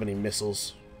doesn't have any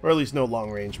missiles. Or at least no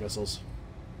long-range missiles.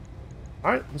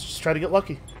 Alright, let's just try to get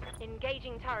lucky.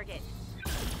 Engaging target.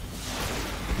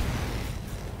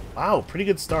 Wow, pretty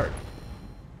good start.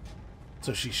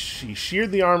 So she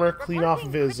sheared the armor clean off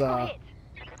of his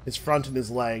front and his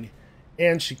leg,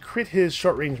 and she crit his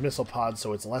short-range missile pod,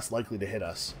 so it's less likely to hit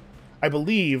us. I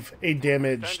believe a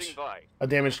damaged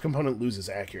component loses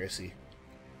accuracy.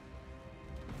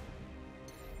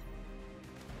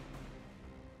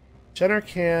 Jenner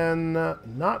can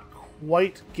not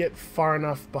quite get far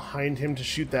enough behind him to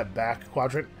shoot that back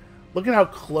quadrant. Look at how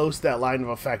close that line of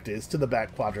effect is to the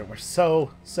back quadrant. We're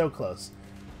so close.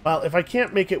 Well, if I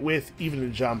can't make it with even a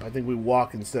jump, I think we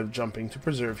walk instead of jumping to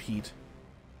preserve heat.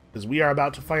 Because we are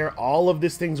about to fire all of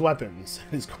this thing's weapons.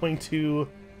 It's going to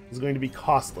be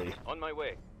costly. On my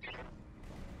way.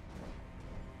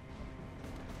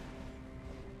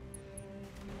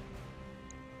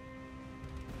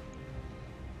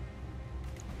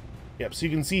 Yep, so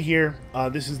you can see here,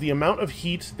 this is the amount of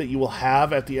heat that you will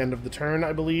have at the end of the turn,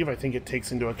 I believe. I think it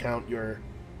takes into account your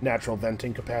natural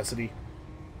venting capacity.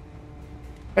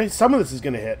 Some of this is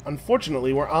going to hit.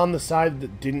 Unfortunately, we're on the side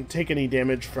that didn't take any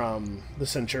damage from the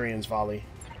Centurion's volley.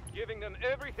 Giving them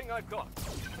everything I've got.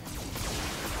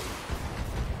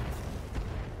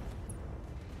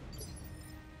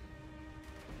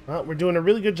 Well, we're doing a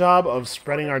really good job of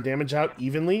spreading our damage out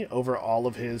evenly over all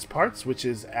of his parts, which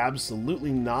is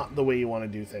absolutely not the way you want to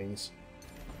do things.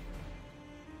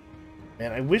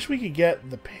 And I wish we could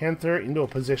get the Panther into a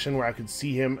position where I could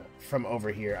see him from over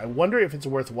here. I wonder if it's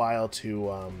worthwhile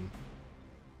to,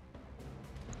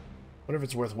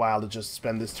 just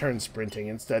spend this turn sprinting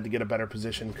instead to get a better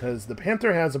position, because the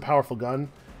Panther has a powerful gun,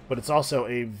 but it's also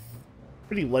a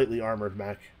pretty lightly armored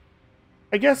mech.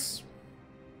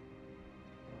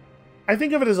 I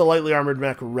think of it as a lightly armored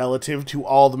mech relative to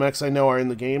all the mechs I know are in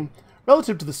the game.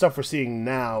 Relative to the stuff we're seeing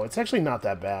now, it's actually not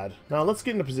that bad. Now, let's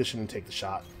get into position and take the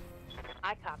shot.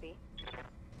 I copy.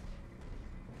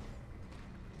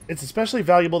 It's especially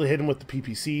valuable to hit him with the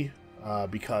PPC,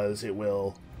 because it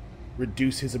will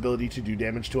reduce his ability to do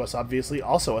damage to us, obviously.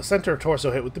 Also, a center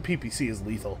torso hit with the PPC is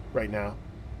lethal right now.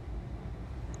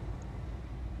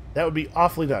 That would be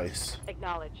awfully nice.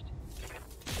 Acknowledged.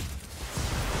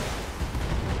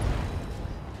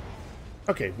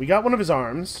 Okay, we got one of his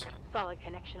arms. Solid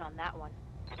connection on that one.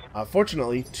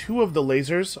 Fortunately, 2 of the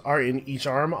lasers are in each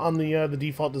arm on the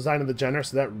default design of the Jenner,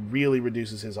 so that really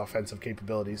reduces his offensive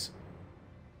capabilities.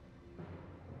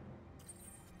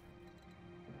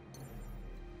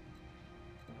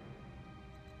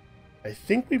 I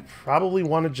think we probably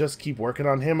want to just keep working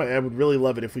on him. I would really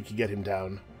love it if we could get him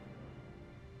down.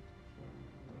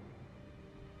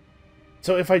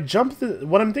 So if I jump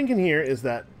what I'm thinking here is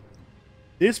that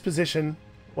this position,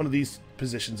 one of these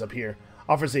positions up here,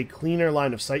 offers a cleaner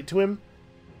line of sight to him.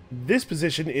 This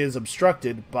position is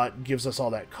obstructed, but gives us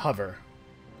all that cover.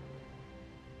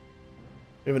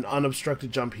 We have an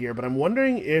unobstructed jump here, but I'm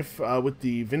wondering if, with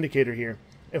the Vindicator here,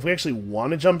 if we actually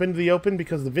want to jump into the open,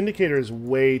 because the Vindicator is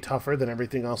way tougher than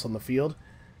everything else on the field,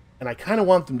 and I kind of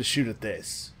want them to shoot at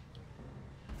this.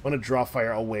 I want to draw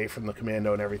fire away from the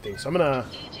commando and everything, so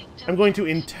I'm going to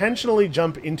intentionally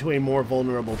jump into a more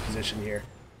vulnerable position here,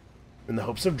 in the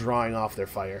hopes of drawing off their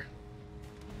fire.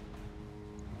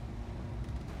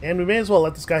 And we may as well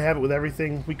let this guy have it with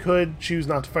everything. We could choose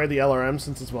not to fire the LRM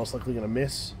since it's most likely going to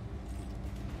miss.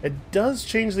 It does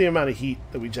change the amount of heat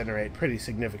that we generate pretty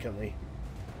significantly.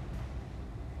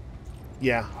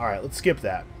 Yeah, alright, let's skip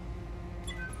that.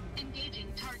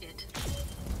 Engaging target.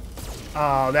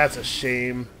 Oh, that's a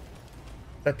shame.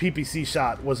 That PPC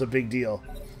shot was a big deal.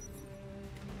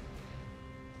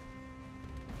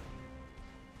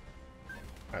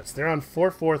 Alright, so they're on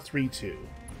 4432.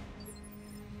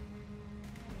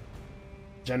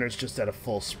 Jenner's just at a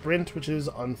full sprint, which is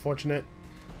unfortunate.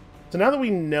 So now that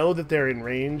we know that they're in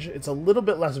range, it's a little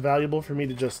bit less valuable for me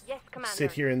to just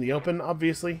sit here in the open,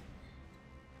 obviously.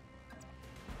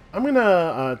 I'm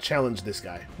gonna challenge this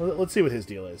guy. Let's see what his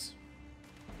deal is.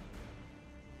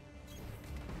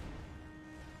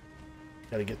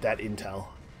 Gotta get that intel.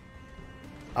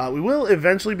 We will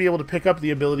eventually be able to pick up the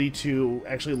ability to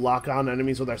actually lock on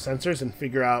enemies with our sensors and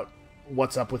figure out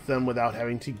what's up with them without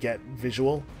having to get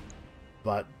visual.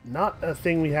 But not a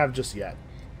thing we have just yet.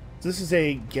 So this is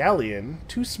a Galleon,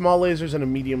 2 small lasers and a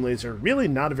medium laser. Really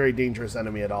not a very dangerous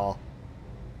enemy at all.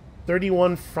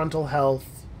 31 frontal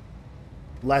health,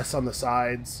 less on the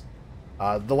sides.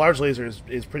 The large laser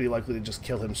is pretty likely to just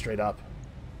kill him straight up.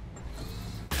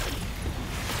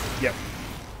 Yep.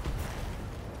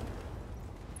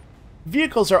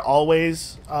 Vehicles are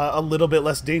always a little bit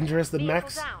less dangerous than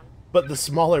mechs, but the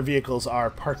smaller vehicles are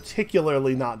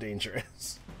particularly not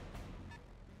dangerous.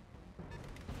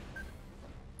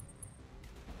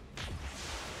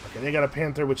 Okay, they got a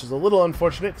Panther, which is a little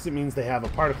unfortunate because it means they have a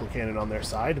particle cannon on their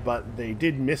side, but they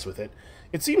did miss with it.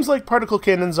 It seems like particle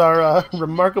cannons are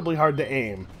remarkably hard to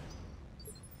aim.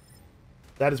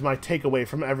 That is my takeaway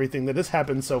from everything that has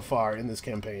happened so far in this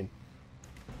campaign.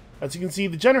 As you can see,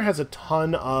 the Jenner has a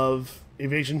ton of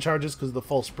evasion charges because of the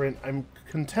full sprint. I'm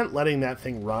content letting that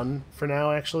thing run for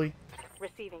now, actually.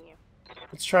 Receiving you.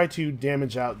 Let's try to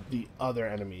damage out the other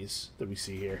enemies that we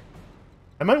see here.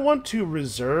 I might want to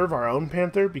reserve our own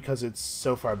Panther because it's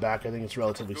so far back. I think it's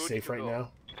relatively safe right now.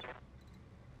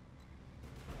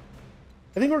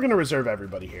 I think we're going to reserve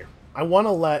everybody here. I want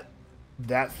to let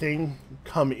that thing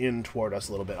come in toward us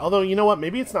a little bit. Although, you know what?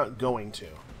 Maybe it's not going to.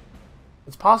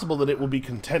 It's possible that it will be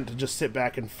content to just sit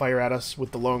back and fire at us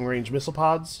with the long-range missile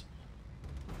pods.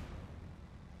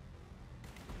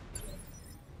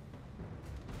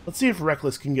 Let's see if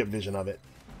Reckless can get vision of it.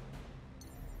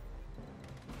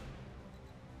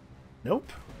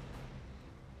 Nope.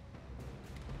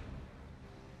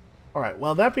 Alright,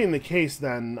 well, that being the case,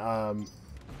 then,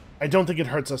 I don't think it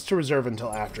hurts us to reserve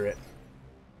until after it.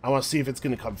 I want to see if it's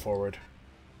going to come forward.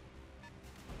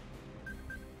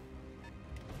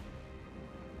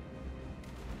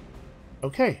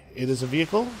 Okay, it is a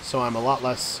vehicle, so I'm a lot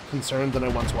less concerned than I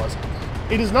once was.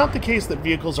 It is not the case that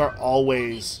vehicles are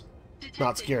always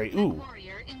not scary. Ooh.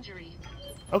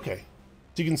 Okay.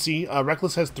 So you can see,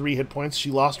 Reckless has 3 hit points. She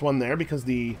lost 1 there because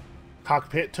the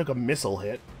cockpit took a missile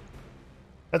hit.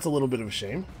 That's a little bit of a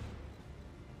shame.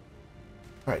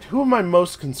 Alright, who am I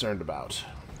most concerned about?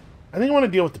 I think I want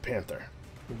to deal with the Panther.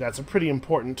 That's a pretty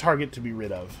important target to be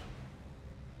rid of.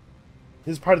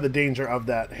 This is part of the danger of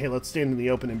that, hey, let's stand in the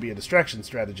open and be a distraction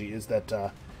strategy, is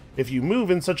that if you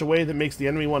move in such a way that makes the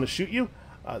enemy want to shoot you,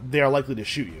 they are likely to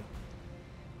shoot you.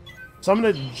 So I'm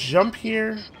going to jump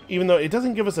here, even though it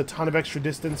doesn't give us a ton of extra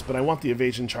distance, but I want the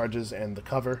evasion charges and the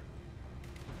cover.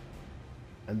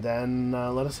 And then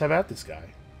let us have at this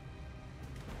guy.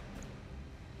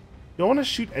 You don't want to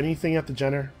shoot anything at the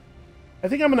Jenner? I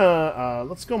think I'm going to,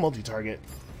 let's go multi-target.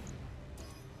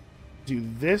 Do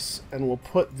this, and we'll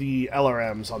put the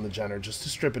LRMs on the Jenner just to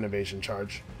strip an evasion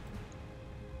charge.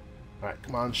 Alright,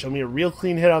 come on, show me a real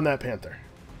clean hit on that Panther.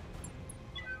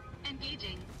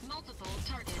 Engaging multiple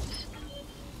targets.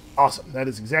 Awesome, that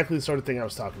is exactly the sort of thing I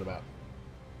was talking about.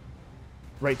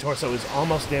 Right torso is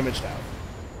almost damaged out.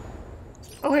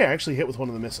 Oh hey, I actually hit with one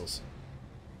of the missiles.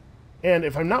 And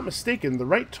if I'm not mistaken, the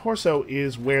right torso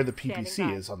is where the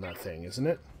PPC is on that thing, isn't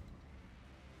it?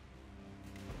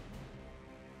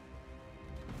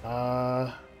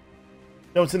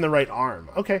 No, it's in the right arm.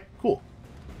 Okay, cool.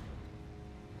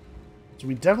 So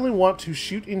we definitely want to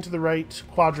shoot into the right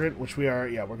quadrant, which we are,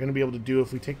 yeah, we're going to be able to do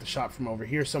if we take the shot from over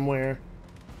here somewhere.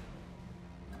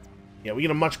 Yeah, we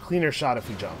get a much cleaner shot if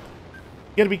we jump.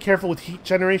 You got to be careful with heat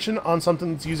generation on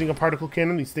something that's using a particle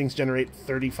cannon. These things generate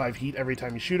 35 heat every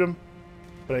time you shoot them.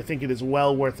 But I think it is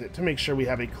well worth it to make sure we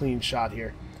have a clean shot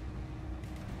here.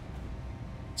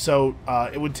 So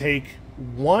it would take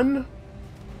one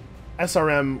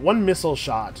SRM, one missile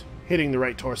shot hitting the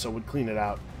right torso would clean it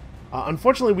out.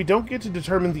 Unfortunately, we don't get to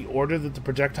determine the order that the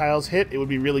projectiles hit. It would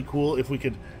be really cool if we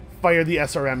could fire the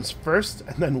SRMs first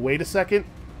and then wait a second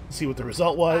to see what the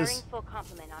result was. Full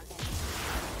complement on him.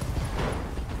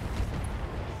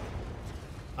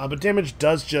 But damage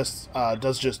does just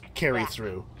carry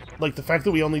through. Like the fact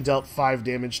that we only dealt 5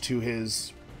 damage to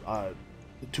his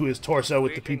torso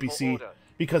with the PPC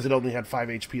because it only had 5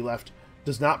 HP left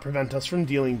does not prevent us from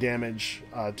dealing damage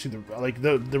to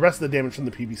the rest of the damage from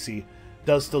the PPC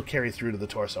does still carry through to the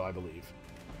torso, I believe.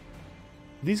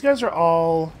 These guys are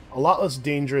all a lot less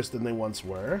dangerous than they once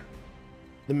were.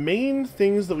 The main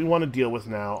things that we want to deal with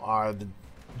now are the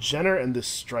Jenner and the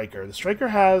Striker. The Striker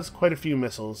has quite a few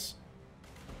missiles.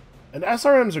 And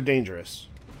SRMs are dangerous.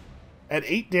 At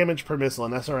 8 damage per missile,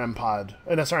 an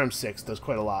SRM-6 does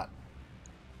quite a lot.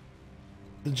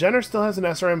 The Jenner still has an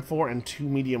SRM-4 and 2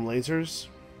 medium lasers.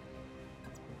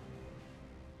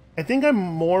 I think I'm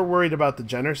more worried about the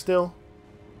Jenner still,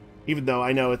 even though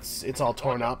I know it's all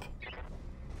torn up.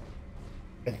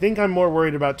 I think I'm more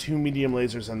worried about 2 medium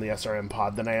lasers and the SRM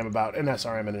pod than I am about an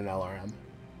SRM and an LRM.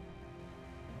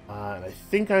 And I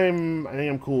think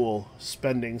I'm cool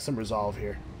spending some resolve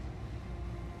here.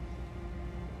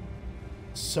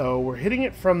 So we're hitting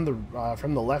it from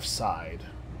the left side.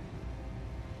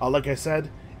 Like I said,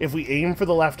 if we aim for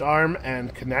the left arm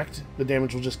and connect, the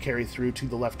damage will just carry through to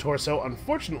the left torso.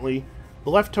 Unfortunately, the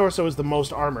left torso is the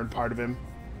most armored part of him.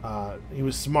 He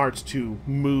was smart to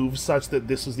move such that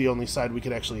this was the only side we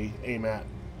could actually aim at.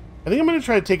 I think I'm going to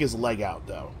try to take his leg out,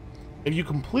 though. If you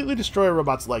completely destroy a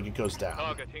robot's leg, it goes down.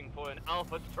 Targeting for an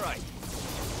alpha strike.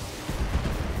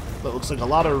 That looks like a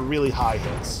lot of really high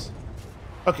hits.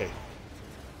 Okay.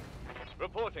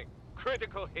 Reporting.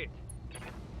 Critical hit.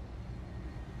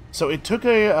 So it took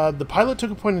the pilot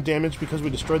took a point of damage because we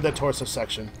destroyed that torso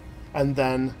section. And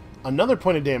then another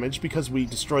point of damage because we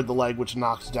destroyed the leg, which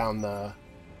knocked down the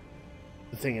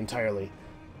thing entirely.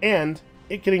 And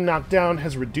it getting knocked down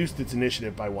has reduced its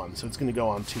initiative by 1, so it's going to go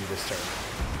on 2 this turn.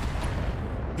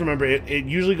 Remember, it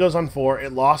usually goes on 4.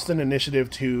 It lost an initiative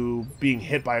to being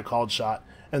hit by a called shot,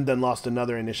 and then lost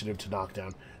another initiative to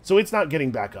knockdown. So it's not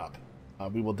getting back up.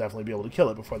 We will definitely be able to kill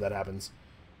it before that happens.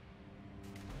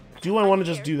 Do I want to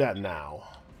just do that now?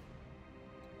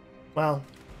 Well,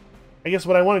 I guess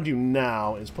what I want to do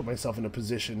now is put myself in a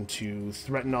position to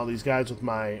threaten all these guys with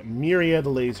my myriad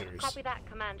lasers. Copy that,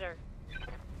 Commander.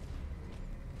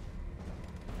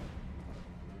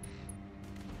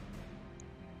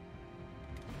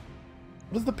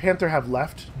 What does the Panther have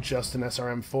left? Just an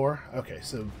SRM-4? Okay,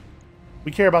 so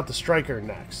we care about the Striker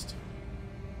next.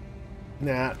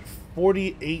 At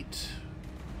 48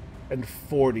 and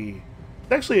 40.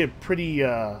 It's actually a pretty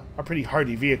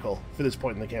hardy vehicle for this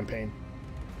point in the campaign.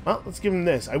 Well, let's give him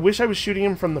this. I wish I was shooting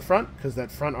him from the front, because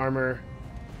that front armor,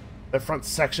 that front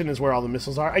section is where all the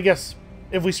missiles are. I guess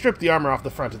if we strip the armor off the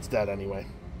front, it's dead anyway.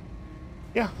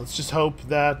 Yeah, let's just hope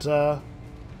that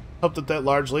that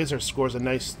large laser scores a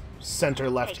nice center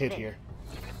left hit here.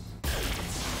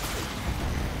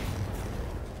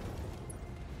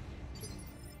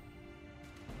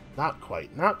 Not quite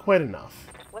enough.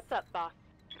 What's up, boss?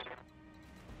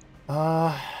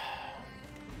 I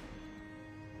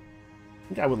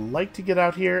think I would like to get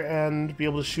out here and be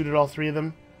able to shoot at all 3 of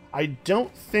them. I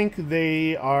don't think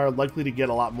they are likely to get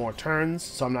a lot more turns,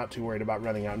 so I'm not too worried about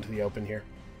running out into the open here.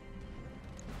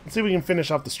 Let's see if we can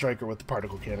finish off the Striker with the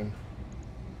particle cannon.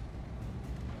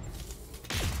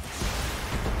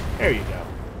 There you go.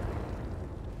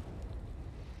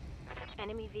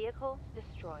 Enemy vehicle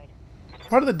destroyed.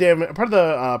 Part of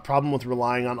the problem with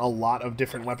relying on a lot of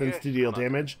different weapons to deal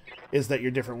damage is that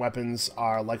your different weapons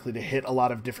are likely to hit a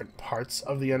lot of different parts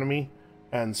of the enemy,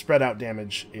 and spread out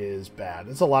damage is bad.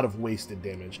 It's a lot of wasted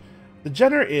damage. The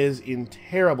Jenner is in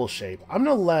terrible shape. I'm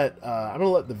gonna let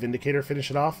the Vindicator finish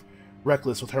it off.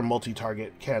 Reckless with her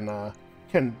multi-target can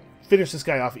finish this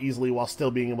guy off easily while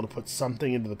still being able to put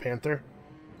something into the Panther.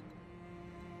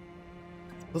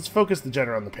 Let's focus the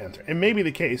Jenner on the Panther. It may be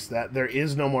the case that there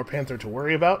is no more Panther to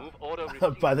worry about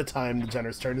by the time the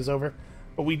Jenner's turn is over,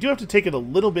 but we do have to take it a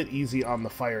little bit easy on the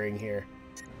firing here,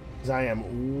 because I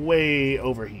am way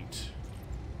overheat.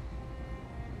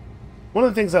 One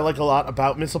of the things I like a lot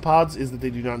about missile pods is that they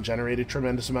do not generate a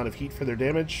tremendous amount of heat for their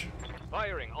damage.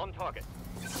 Firing on target.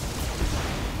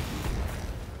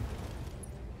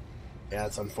 Yeah,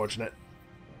 it's unfortunate.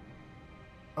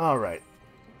 Alright.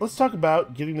 Let's talk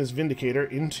about getting this Vindicator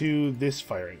into this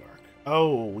firing arc.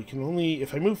 Oh, we can only...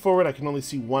 If I move forward, I can only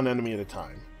see one enemy at a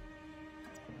time.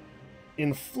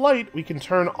 In flight, we can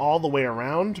turn all the way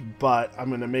around, but I'm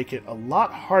going to make it a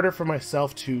lot harder for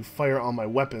myself to fire all my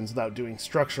weapons without doing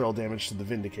structural damage to the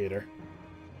Vindicator.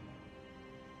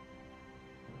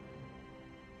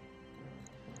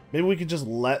 Maybe we could just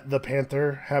let the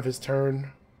Panther have his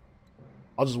turn.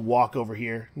 I'll just walk over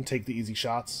here and take the easy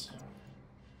shots.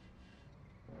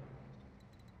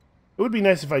 It would be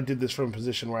nice if I did this from a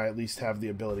position where I at least have the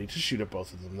ability to shoot at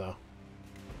both of them, though.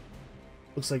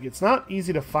 Looks like it's not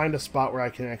easy to find a spot where I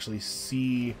can actually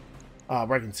see,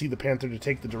 the Panther to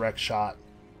take the direct shot.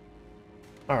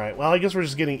 Alright, well, I guess we're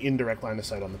just getting indirect line of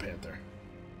sight on the Panther.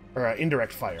 Or,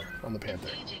 indirect fire on the Panther.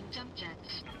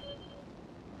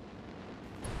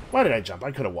 Why did I jump?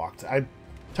 I could have walked. I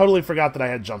totally forgot that I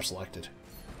had jump selected.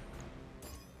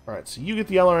 Alright, so you get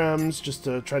the LRMs just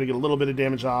to try to get a little bit of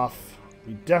damage off.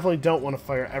 We definitely don't want to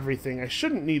fire everything. I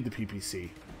shouldn't need the PPC.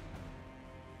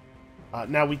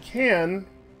 Now we can,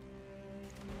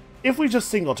 if we just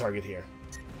single target here,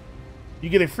 you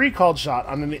get a free called shot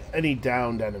on any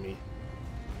downed enemy.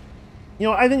 You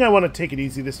know, I think I want to take it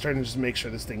easy this turn and just make sure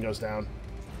this thing goes down.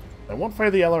 I won't fire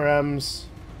the LRMs.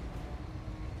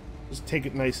 Just take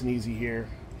it nice and easy here.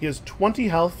 He has 20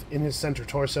 health in his center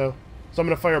torso, so I'm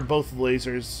going to fire both the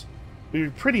lasers. We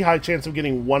have a pretty high chance of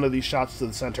getting one of these shots to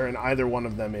the center, and either one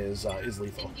of them is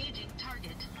lethal.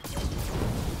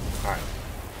 Alright.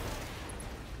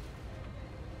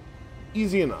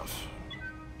 Easy enough.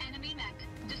 Enemy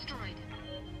mech destroyed.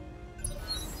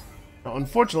 Now,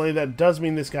 unfortunately, that does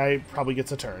mean this guy probably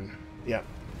gets a turn. Yep.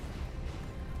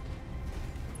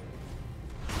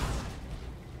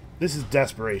 This is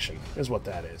desperation, is what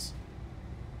that is.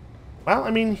 Well,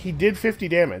 I mean, he did 50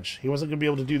 damage. He wasn't going to be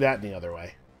able to do that any other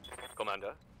way.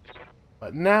 Commander.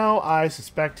 But now I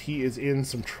suspect he is in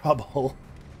some trouble.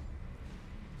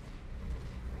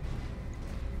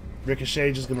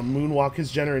 Ricochet just going to moonwalk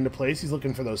his Jenner into place. He's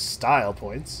looking for those style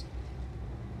points.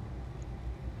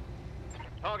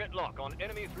 Target lock on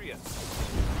enemy's rear.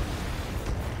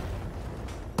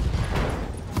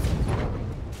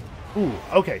 Ooh,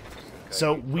 okay.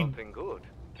 So we... Something good.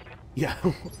 Yeah,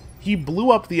 he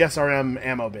blew up the SRM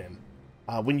ammo bin.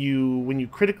 When you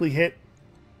critically hit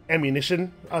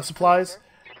ammunition supplies,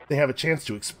 they have a chance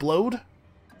to explode.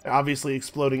 Obviously,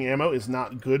 exploding ammo is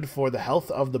not good for the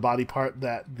health of the body part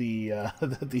that the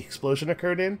that the explosion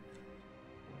occurred in.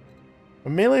 A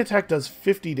melee attack does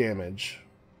 50 damage,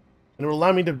 and it will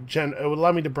allow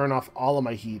me to burn off all of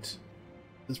my heat.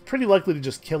 It's pretty likely to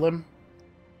just kill him.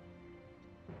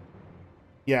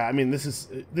 Yeah, I mean, this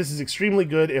is extremely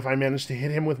good if I manage to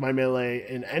hit him with my melee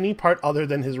in any part other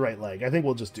than his right leg. I think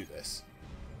we'll just do this.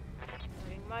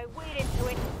 Putting my weight into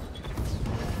it.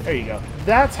 There you go.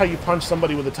 That's how you punch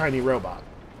somebody with a tiny robot.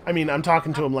 I mean, I'm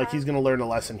talking to him like he's going to learn a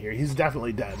lesson here. He's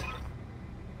definitely dead.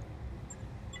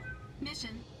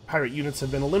 Mission. Pirate units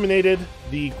have been eliminated.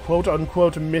 The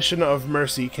quote-unquote mission of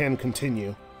mercy can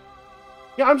continue.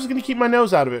 Yeah, I'm just going to keep my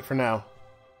nose out of it for now.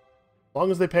 As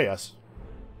long as they pay us.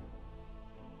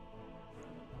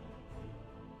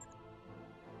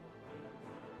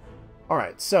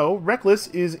 Alright, so Reckless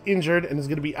is injured and is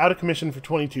going to be out of commission for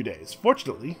 22 days.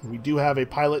 Fortunately, we do have a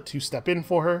pilot to step in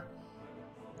for her.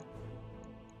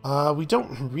 We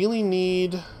don't really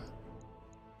need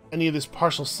any of this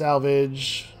partial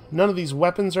salvage. None of these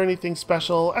weapons are anything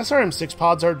special. SRM-6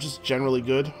 pods are just generally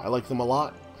good. I like them a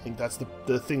lot. I think that's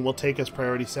the thing we'll take as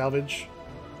priority salvage.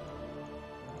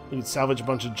 We can salvage a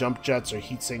bunch of jump jets or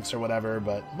heat sinks or whatever,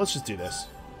 but let's just do this.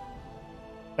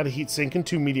 Got a heat sink and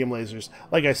 2 medium lasers.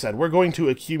 Like I said, we're going to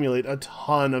accumulate a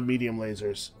ton of medium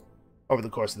lasers over the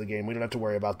course of the game. We don't have to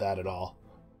worry about that at all.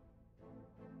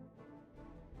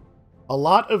 A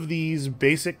lot of these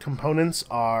basic components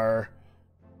are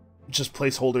just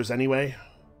placeholders anyway.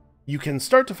 You can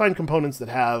start to find components that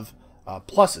have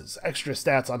pluses, extra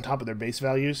stats on top of their base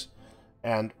values,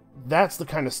 and that's the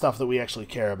kind of stuff that we actually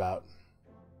care about.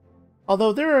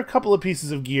 Although there are a couple of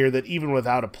pieces of gear that even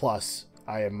without a plus,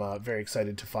 I am very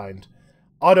excited to find.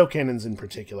 Autocannons in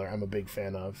particular, I'm a big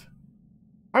fan of.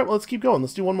 Alright, well, let's keep going.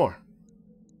 Let's do one more.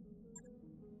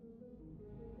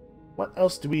 What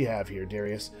else do we have here,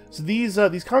 Darius? So these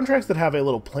contracts that have a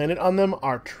little planet on them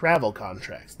are travel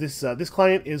contracts. This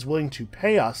client is willing to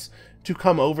pay us to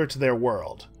come over to their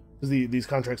world. These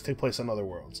contracts take place on other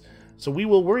worlds. So we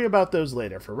will worry about those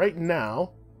later. For right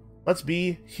now, let's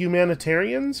be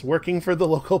humanitarians working for the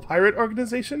local pirate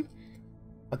organization.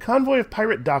 A convoy of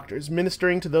pirate doctors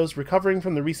ministering to those recovering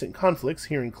from the recent conflicts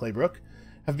here in Claybrook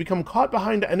have become caught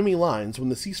behind enemy lines when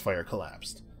the ceasefire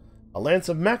collapsed. A lance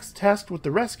of mechs tasked with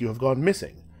the rescue have gone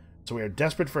missing, so we are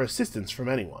desperate for assistance from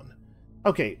anyone.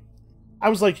 Okay, I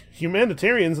was like,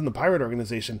 humanitarians in the pirate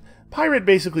organization. Pirate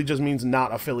basically just means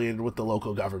not affiliated with the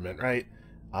local government, right?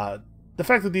 The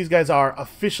fact that these guys are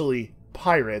officially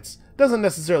pirates doesn't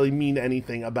necessarily mean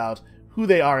anything about who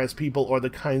they are as people or the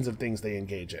kinds of things they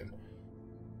engage in.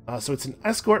 So it's an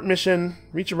escort mission,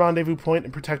 reach a rendezvous point,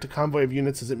 and protect a convoy of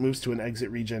units as it moves to an exit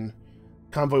region.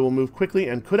 Convoy will move quickly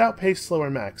and could outpace slower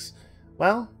mechs.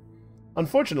 Well,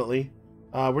 unfortunately,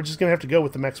 we're just going to have to go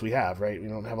with the mechs we have, right? We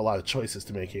don't have a lot of choices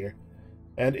to make here.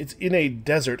 And it's in a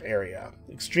desert area.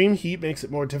 Extreme heat makes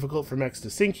it more difficult for mechs to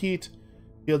sink heat.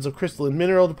 Fields of crystalline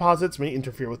mineral deposits may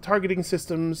interfere with targeting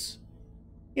systems.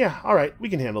 Yeah, alright, we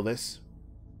can handle this.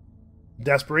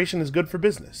 Desperation is good for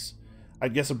business. I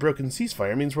guess a broken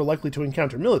ceasefire means we're likely to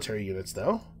encounter military units,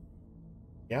 though.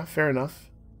 Yeah, fair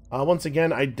enough. Once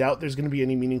again, I doubt there's going to be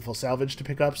any meaningful salvage to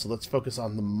pick up, so let's focus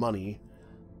on the money.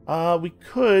 We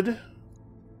could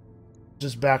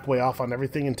just back way off on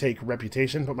everything and take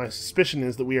reputation, but my suspicion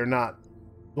is that we are not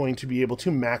going to be able to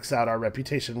max out our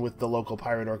reputation with the local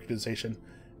pirate organization,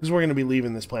 because we're going to be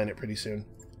leaving this planet pretty soon.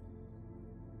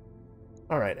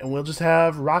 Alright, and we'll just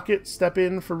have Rocket step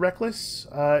in for Reckless.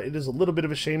 It is a little bit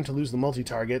of a shame to lose the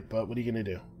multi-target, but what are you going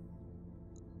to do?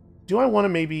 Do I want to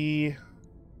maybe...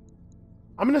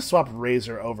 I'm going to swap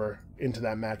Razor over into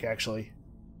that mech, actually.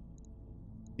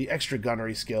 The extra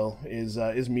gunnery skill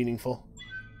is meaningful.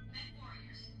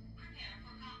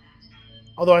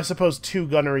 Although I suppose 2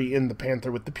 gunnery in the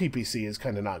Panther with the PPC is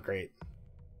kind of not great.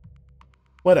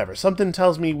 Whatever, something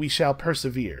tells me we shall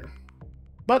persevere.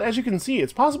 But as you can see,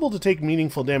 it's possible to take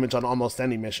meaningful damage on almost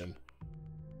any mission.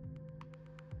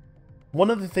 One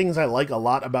of the things I like a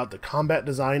lot about the combat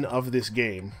design of this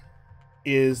game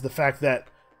is the fact that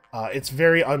it's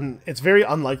very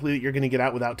unlikely that you're going to get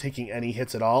out without taking any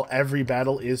hits at all. Every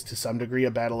battle is, to some degree,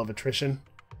 a battle of attrition,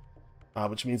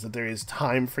 which means that there is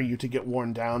time for you to get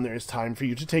worn down. There is time for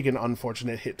you to take an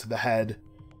unfortunate hit to the head.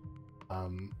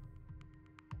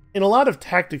 In a lot of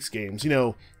tactics games, you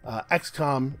know,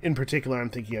 XCOM in particular I'm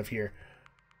thinking of here,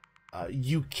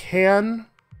 you can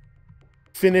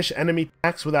finish enemy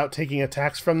attacks without taking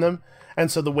attacks from them, and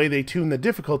so the way they tune the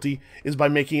difficulty is by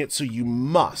making it so you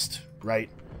must, right?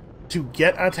 To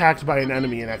get attacked by an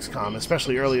enemy in XCOM,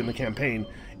 especially early in the campaign,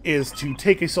 is to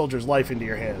take a soldier's life into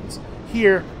your hands.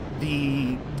 Here,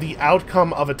 the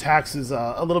outcome of attacks is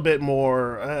a little bit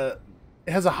more,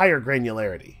 it has a higher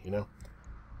granularity, you know?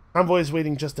 Convoys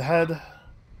waiting just ahead.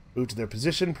 Move to their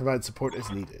position, provide support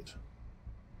as needed.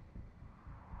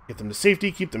 Get them to safety,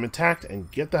 keep them intact,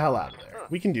 and get the hell out of there.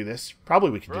 We can do this. Probably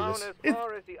we can do Brown this. as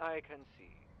far as the eye can see.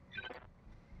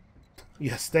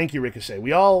 Yes, thank you, Ricochet.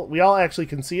 We all actually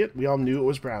can see it. We all knew it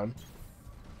was brown.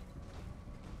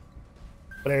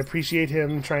 But I appreciate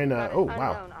him trying to... Oh,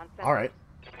 wow. Alright.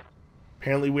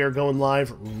 Apparently we are going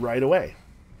live right away.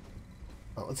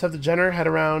 Well, let's have the Jenner head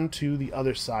around to the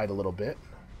other side a little bit.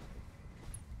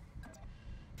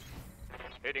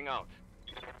 Heading out.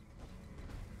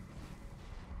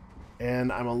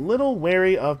 And I'm a little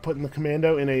wary of putting the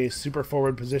commando in a super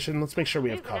forward position. Let's make sure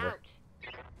we have cover.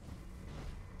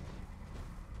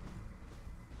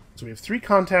 So we have 3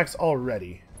 contacts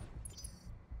already.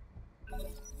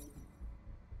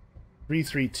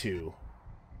 332.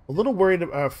 A little worried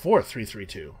about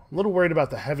 4332. A little worried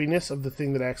about the heaviness of the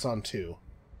thing that acts on 2.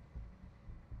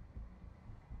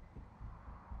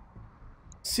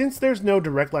 Since there's no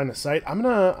direct line of sight, I'm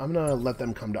gonna let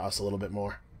them come to us a little bit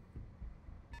more.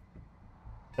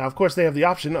 Now, of course, they have the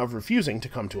option of refusing to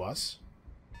come to us.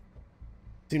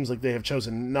 Seems like they have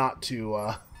chosen not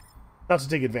to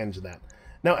take advantage of that.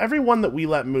 Now, every one that we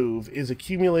let move is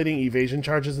accumulating evasion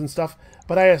charges and stuff,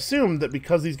 but I assume that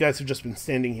because these guys have just been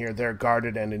standing here, they're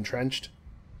guarded and entrenched.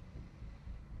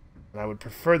 And I would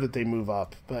prefer that they move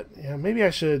up, but yeah, maybe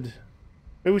we should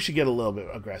get a little bit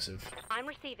aggressive. I'm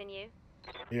receiving you.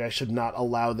 Maybe I should not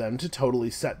allow them to totally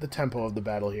set the tempo of the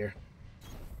battle here.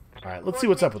 Alright, let's see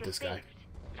what's up with this guy.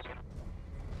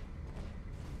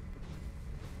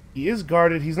 He is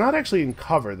guarded. He's not actually in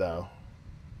cover, though.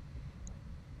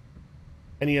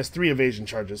 And he has 3 evasion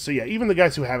charges. So yeah, even the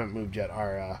guys who haven't moved yet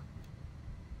are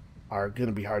going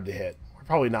to be hard to hit. We're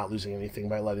probably not losing anything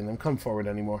by letting them come forward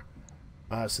anymore.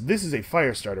 So this is a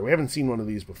fire starter. We haven't seen one of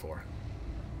these before.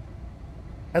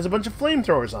 Has a bunch of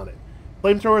flamethrowers on it.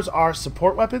 Flamethrowers are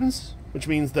support weapons, which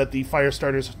means that the fire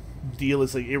starter's deal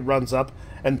is like it runs up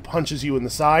and punches you in the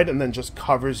side and then just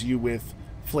covers you with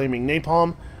flaming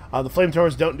napalm. The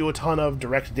flamethrowers don't do a ton of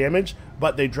direct damage,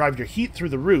 but they drive your heat through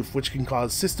the roof, which can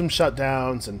cause system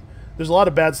shutdowns, and there's a lot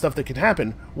of bad stuff that can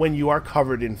happen when you are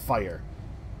covered in fire.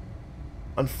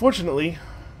 Unfortunately,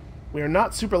 we are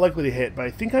not super likely to hit, but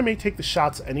I think I may take the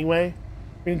shots anyway.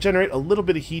 We're going to generate a little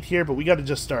bit of heat here, but we got to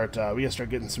just start,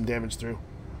 getting some damage through.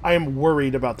 I am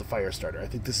worried about the fire starter. I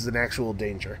think this is an actual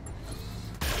danger.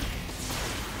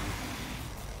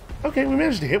 Okay, we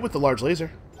managed to hit with the large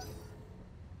laser.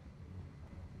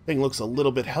 Thing looks a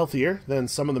little bit healthier than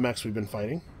some of the mechs we've been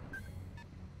fighting.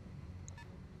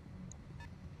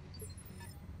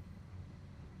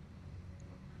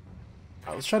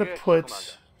 Let's try to put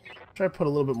a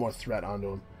little bit more threat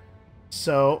onto him.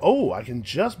 So, oh, I can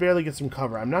just barely get some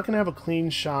cover. I'm not going to have a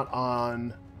clean shot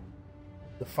on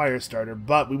the fire starter,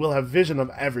 but we will have vision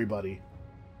of everybody.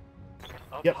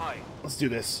 Yep, let's do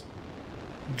this.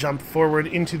 Jump forward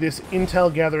into this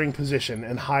intel gathering position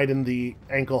and hide in the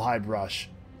ankle-high brush.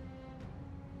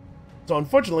 So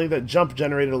unfortunately, that jump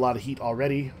generated a lot of heat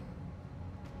already.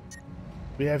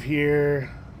 We have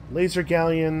here laser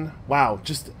galleon. Wow,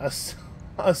 just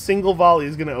a single volley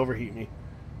is going to overheat me.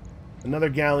 Another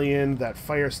galleon, that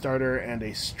fire starter, and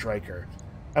a striker.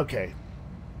 Okay,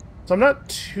 so I'm not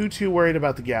too worried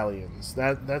about the galleons.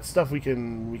 That stuff we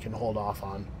can hold off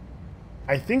on.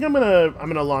 I think I'm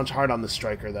gonna launch hard on the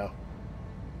striker though.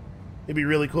 It'd be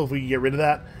really cool if we could get rid of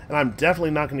that, and I'm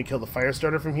definitely not going to kill the fire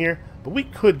starter from here, but we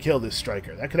could kill this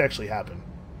striker. That could actually happen.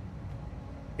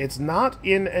 It's not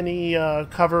in any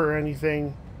cover or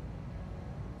anything,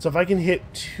 so if I can hit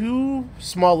 2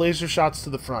 small laser shots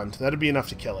to the front, that'd be enough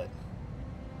to kill it.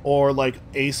 Or like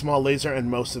a small laser and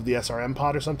most of the SRM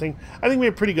pod or something. I think we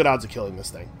have pretty good odds of killing this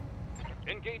thing.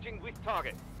 Engaging with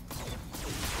target.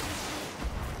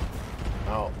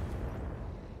 Oh.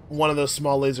 One of those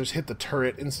small lasers hit the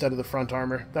turret instead of the front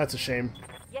armor. That's a shame.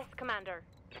 Yes, Commander.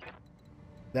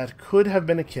 That could have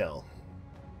been a kill.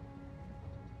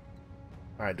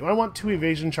 Alright, do I want 2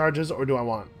 evasion charges or do I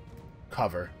want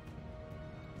cover?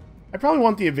 I probably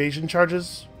want the evasion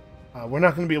charges. We're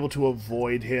not going to be able to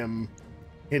avoid him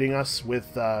hitting us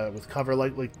with cover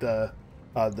like the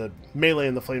melee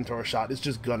and the flamethrower shot is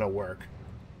just gonna work.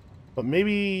 But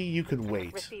maybe you could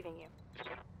wait. Receiving you.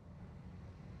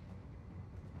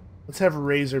 Let's have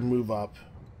Razor move up.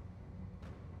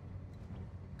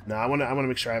 No, I want to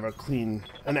make sure I have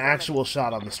an actual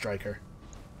shot on the striker.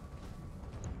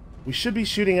 We should be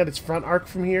shooting at its front arc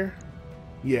from here.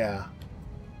 Yeah.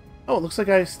 Oh, it looks like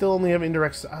I still only have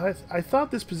indirect. I thought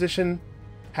this position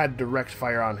had direct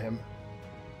fire on him.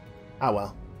 Ah,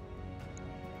 well.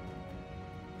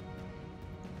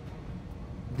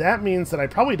 That means that I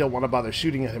probably don't want to bother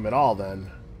shooting at him at all,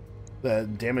 then. The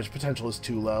damage potential is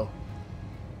too low.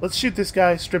 Let's shoot this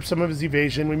guy, strip some of his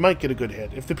evasion. We might get a good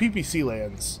hit. If the PPC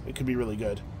lands, it could be really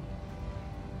good.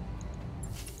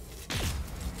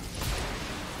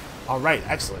 Alright,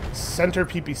 excellent. Center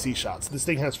PPC shots. This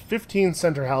thing has 15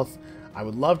 center health. I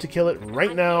would love to kill it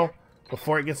right now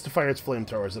before it gets to fire its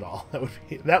flamethrowers at all.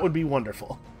 That would be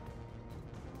wonderful.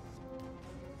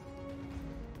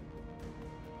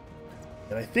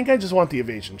 And I think I just want the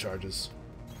evasion charges.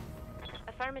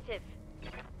 Affirmative.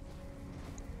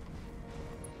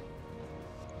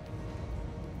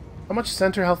 How much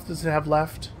center health does it have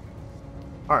left?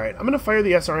 Alright, I'm going to fire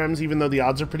the SRMs even though the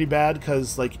odds are pretty bad,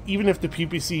 because like even if the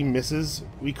PPC misses,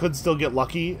 we could still get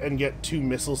lucky and get 2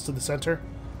 missiles to the center.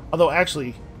 Although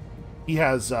actually, he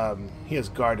has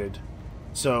guarded,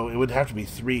 so it would have to be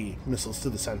 3 missiles to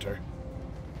the center.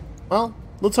 Well,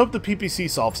 let's hope the PPC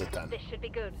solves it then. This should be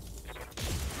good.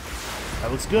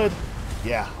 That looks good.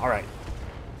 Yeah, alright.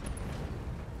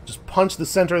 Just punch the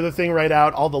center of the thing right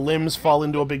out, all the limbs fall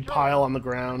into a big pile on the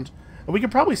ground. And we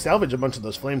could probably salvage a bunch of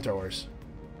those flamethrowers.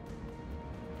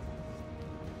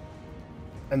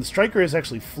 And the striker is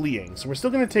actually fleeing, so we're still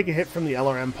going to take a hit from the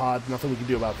LRM pod. Nothing we can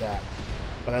do about that.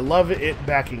 But I love it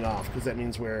backing off, because that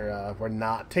means we're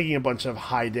not taking a bunch of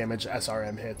high damage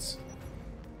SRM hits.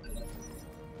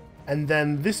 And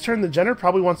then this turn, the Jenner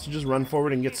probably wants to just run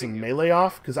forward and get some melee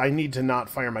off, because I need to not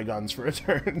fire my guns for a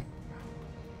turn.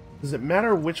 Does it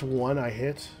matter which one I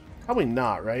hit? Probably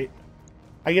not, right?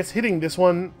 I guess hitting this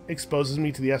one exposes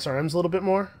me to the SRMs a little bit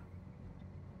more.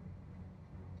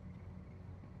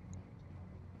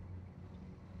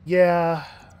 Yeah.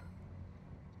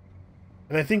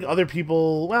 And I think other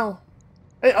people, well,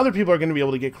 other people are going to be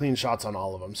able to get clean shots on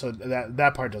all of them, so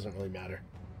that part doesn't really matter.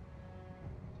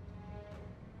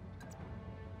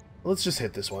 Let's just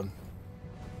hit this one.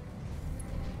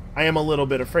 I am a little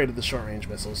bit afraid of the short-range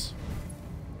missiles.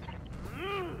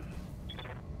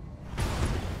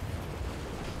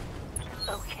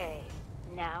 Okay,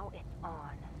 now it's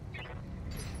on.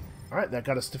 Alright, that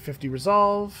got us to 50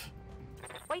 resolve.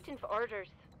 Waiting for orders.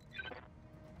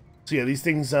 So yeah, these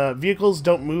things, vehicles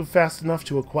don't move fast enough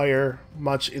to acquire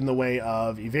much in the way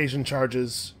of evasion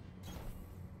charges.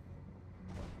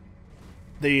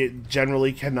 They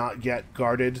generally cannot get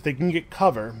guarded. They can get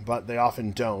cover, but they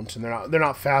often don't, and they're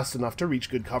not fast enough to reach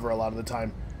good cover a lot of the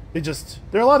time. There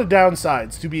are a lot of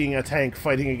downsides to being a tank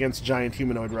fighting against giant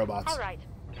humanoid robots. All right.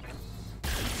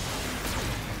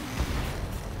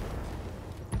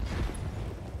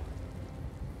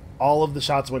 All of the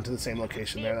shots went to the same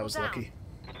location there. That was lucky.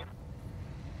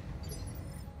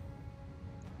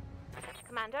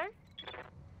 Commander?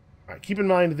 Alright, keep in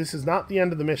mind, this is not the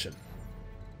end of the mission.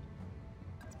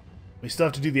 We still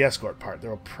have to do the escort part. There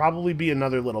will probably be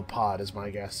another little pod, is my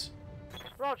guess.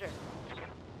 Roger.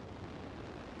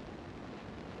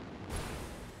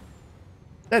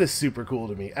 That is super cool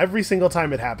to me. Every single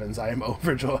time it happens, I am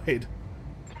overjoyed.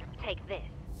 Take this.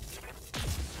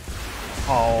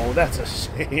 Oh, that's a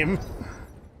shame.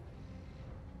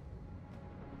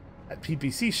 That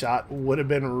PPC shot would have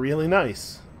been really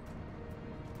nice.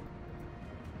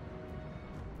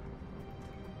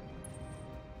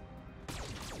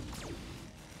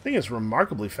 I think it's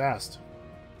remarkably fast.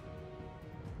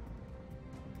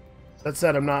 That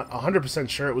said, I'm not 100%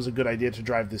 sure it was a good idea to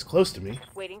drive this close to me.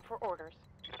 Waiting for orders.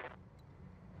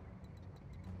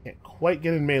 Can't quite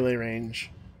get in melee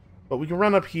range. But we can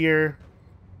run up here,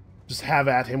 just have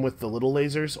at him with the little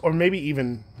lasers, or maybe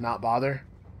even not bother.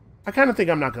 I kind of think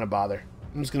I'm not going to bother.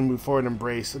 I'm just going to move forward and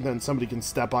embrace, and then somebody can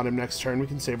step on him next turn. We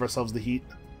can save ourselves the heat.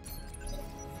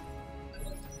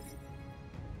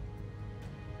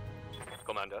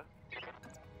 Commander.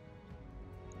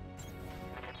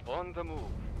 On the move.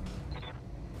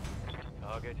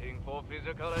 Targeting for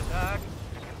physical attack.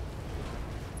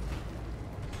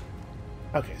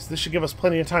 Okay, so this should give us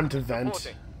plenty of time to vent.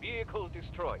 Reporting. Vehicle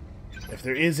destroyed. If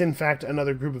there is, in fact,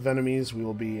 another group of enemies, we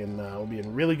will be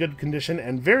in really good condition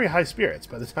and very high spirits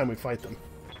by the time we fight them.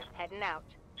 Heading out.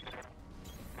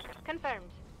 Confirmed.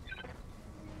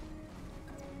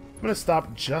 I'm going to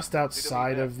stop just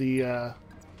outside of the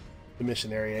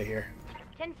mission area here.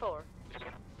 10-4.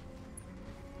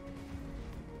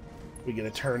 We get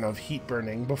a turn of heat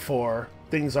burning before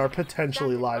things are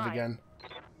potentially live again.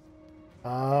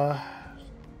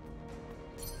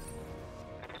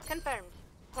 Confirmed.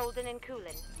 Holding and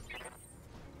cooling.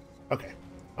 Okay.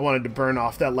 I wanted to burn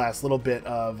off that last little bit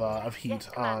of heat Yes,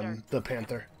 Commander. on the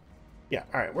Panther. Yeah,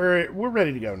 alright, we're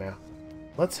ready to go now.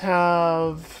 Let's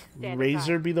have Standing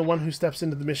Razor by. be the one who steps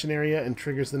into the mission area and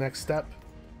triggers the next step.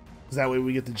 Because that way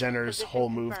we get the Jenner's Position whole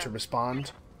move to confirmed.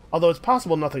 respond. Although it's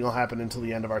possible nothing will happen until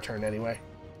the end of our turn anyway.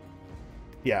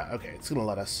 Yeah, okay, it's going to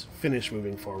let us finish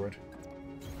moving forward.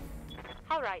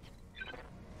 All right.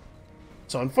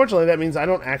 So unfortunately that means I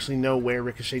don't actually know where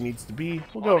Ricochet needs to be.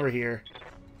 We'll go over here.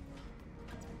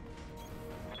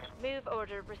 Move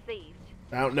order received.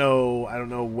 I don't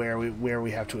know where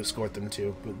we have to escort them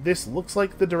to, but this looks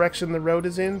like the direction the road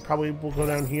is in. Probably we'll go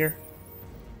down here.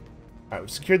 Alright,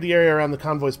 we've secured the area around the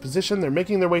convoy's position. They're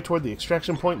making their way toward the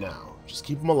extraction point now. Just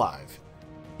keep them alive.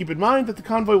 Keep in mind that the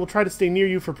convoy will try to stay near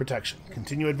you for protection.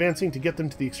 Continue advancing to get them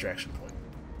to the extraction point.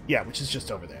 Yeah, which is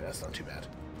just over there. That's not too bad.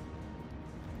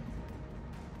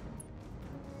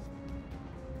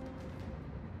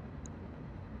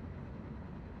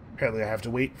 Apparently I have to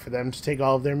wait for them to take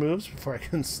all of their moves before I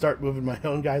can start moving my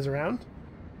own guys around.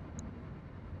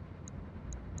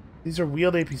 These are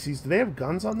wheeled APCs. Do they have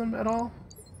guns on them at all?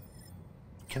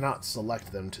 Cannot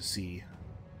select them to see.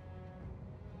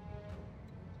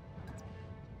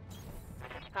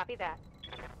 Copy that.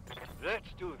 Let's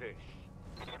do this.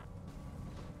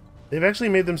 They've actually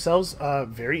made themselves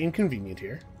very inconvenient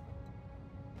here.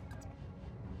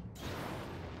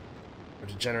 Or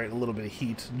to generate a little bit of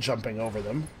heat jumping over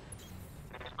them.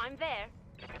 I'm there.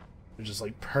 They're just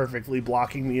like perfectly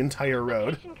blocking the entire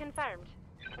road. Location confirmed.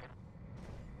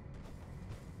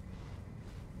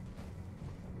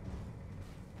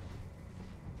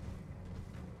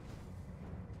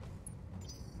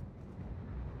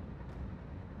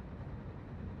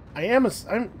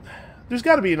 There's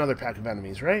got to be another pack of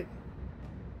enemies, right?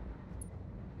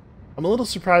 I'm a little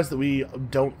surprised that we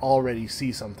don't already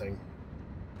see something.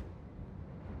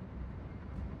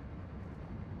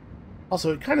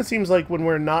 Also, it kind of seems like when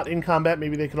we're not in combat,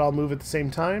 maybe they could all move at the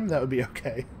same time. That would be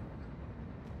okay.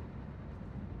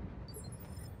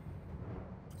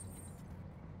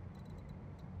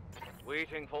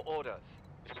 Waiting for orders.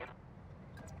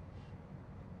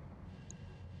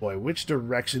 Boy, which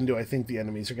direction do I think the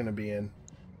enemies are going to be in?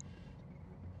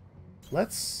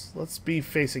 Let's be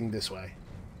facing this way.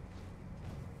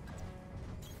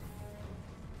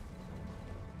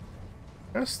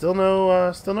 Still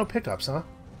no pickups, huh?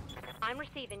 I'm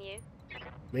receiving you.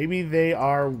 Maybe they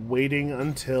are waiting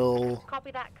until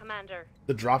Copy that, Commander.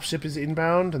 the dropship is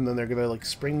inbound, and then they're gonna like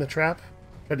spring the trap,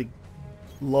 try to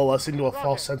lull us into a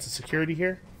false sense of security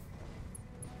here.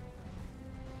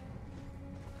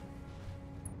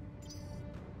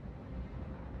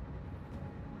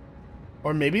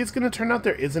 Or maybe it's gonna turn out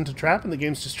there isn't a trap, and the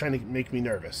game's just trying to make me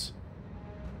nervous.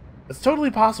 It's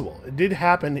totally possible. It did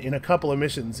happen in a couple of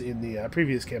missions in the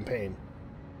previous campaign.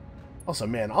 Also,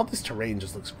 man, all this terrain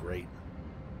just looks great.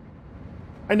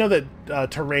 I know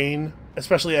that terrain,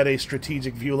 especially at a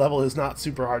strategic view level, is not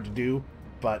super hard to do,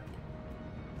 but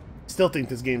still think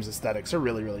this game's aesthetics are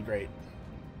really, really great.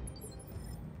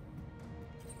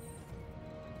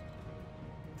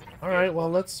 Alright, well,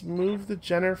 let's move the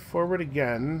Jenner forward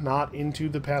again, not into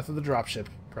the path of the dropship,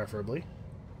 preferably.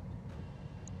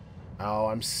 Oh,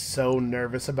 I'm so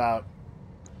nervous about...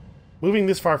 Moving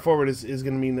this far forward is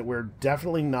going to mean that we're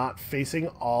definitely not facing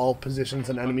all positions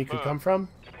an enemy could come from.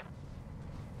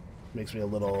 Makes me a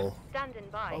little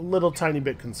tiny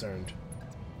bit concerned.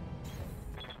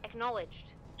 Acknowledged.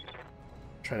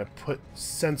 Trying to put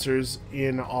sensors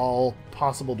in all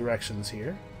possible directions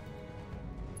here.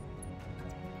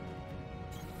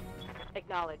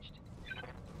 Acknowledged.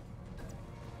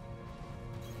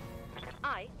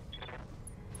 Aye.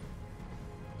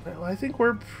 Well, I think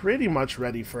we're pretty much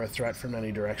ready for a threat from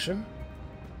any direction.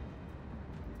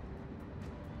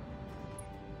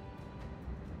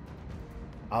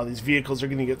 Oh, these vehicles are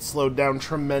going to get slowed down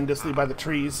tremendously by the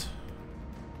trees.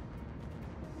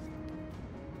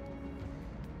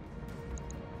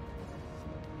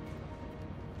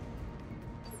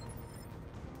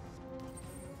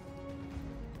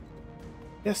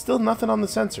 Yeah, still nothing on the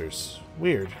sensors.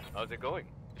 Weird. How's it going?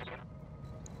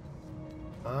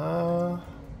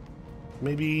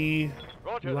 Maybe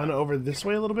Roger run that. over this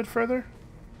way a little bit further?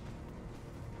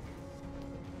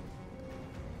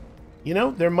 You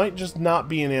know, there might just not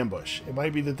be an ambush. It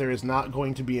might be that there is not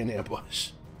going to be an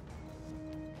ambush.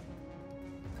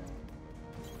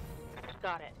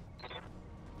 Got it.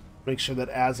 Make sure that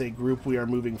as a group we are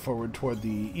moving forward toward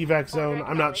the evac zone.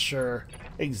 I'm not sure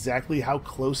exactly how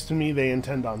close to me they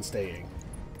intend on staying.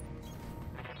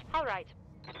 All right.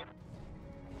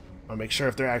 I'll make sure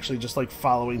if they're actually just like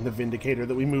following the Vindicator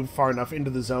that we move far enough into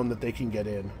the zone that they can get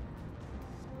in.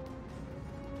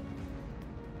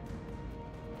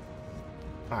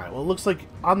 Alright, well it looks like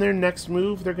on their next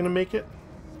move they're going to make it.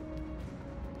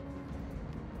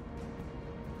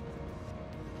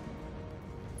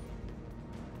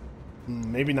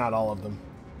 Maybe not all of them.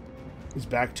 These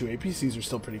back two APCs are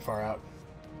still pretty far out.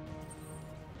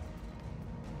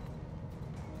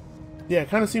 Yeah, it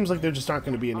kind of seems like there just aren't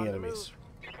going to be any enemies.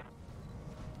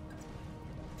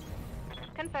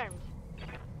 Confirmed.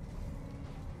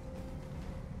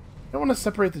 I don't want to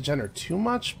separate the Jenner too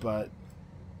much, but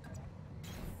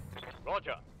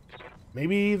Roger.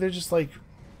 maybe they're just like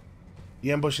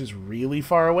the ambush is really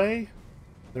far away.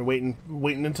 They're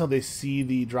waiting until they see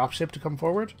the dropship to come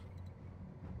forward.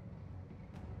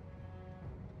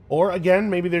 Or again,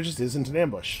 maybe there just isn't an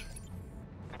ambush.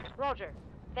 Roger.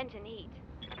 Vent and heat.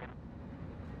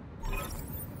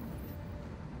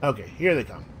 Okay, here they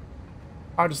come.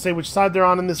 Hard to say which side they're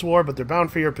on in this war, but they're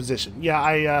bound for your position.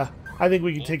 Yeah, I think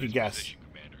we can take a guess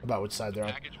about which side they're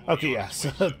on. Okay, yeah,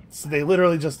 so they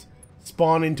literally just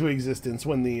spawn into existence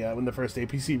when the first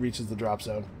APC reaches the drop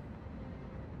zone.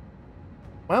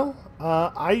 Well,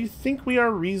 I think we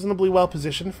are reasonably well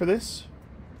positioned for this.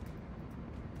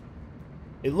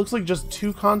 It looks like just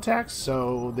 2 contacts,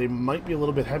 so they might be a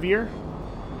little bit heavier.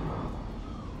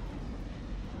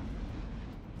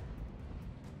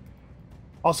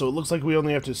 Also, it looks like we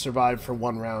only have to survive for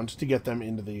 1 round to get them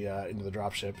into the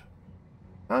dropship.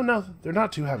 Oh no, they're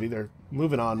not too heavy. They're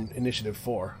moving on initiative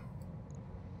 4.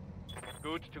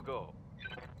 Good to go.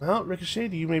 Well, Ricochet,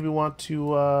 do you maybe want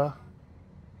to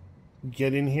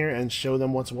get in here and show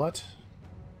them what's what?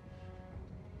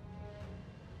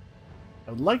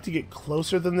 I would like to get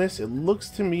closer than this. It looks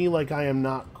to me like I am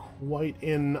not quite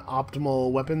in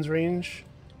optimal weapons range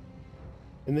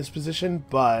in this position,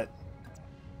 but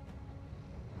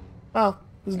well,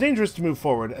 it's dangerous to move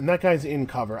forward, and that guy's in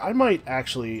cover. I might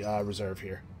actually reserve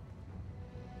here.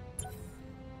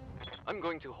 I'm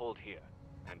going to hold here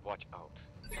and watch out.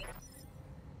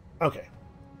 Okay.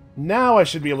 Now I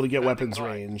should be able to get Standing weapons by.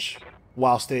 range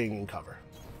while staying in cover.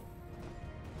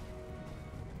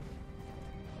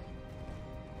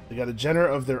 They got a Jenner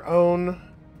of their own.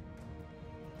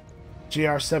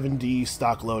 JR7D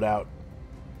stock loadout.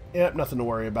 Yep, nothing to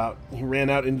worry about. He ran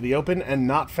out into the open and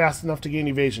not fast enough to gain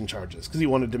evasion charges because he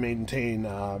wanted to maintain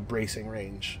bracing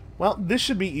range. Well, this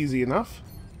should be easy enough.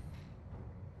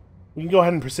 We can go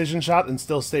ahead and precision shot and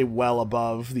still stay well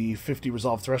above the 50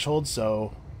 resolve threshold,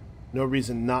 so no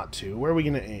reason not to. Where are we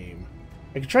going to aim?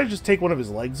 I could try to just take one of his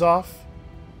legs off,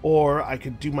 or I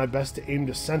could do my best to aim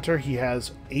to center. He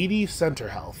has 80 center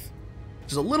health,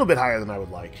 which is a little bit higher than I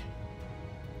would like.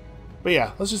 But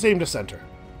yeah, let's just aim to center.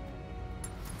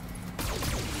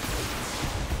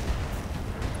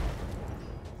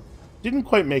 Didn't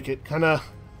quite make it. Kind of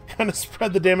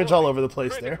spread the damage all over the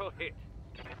place there. Critical hit.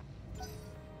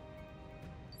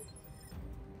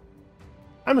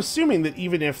 I'm assuming that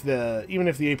even if the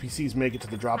APCs make it to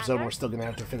the drop zone, we're still going to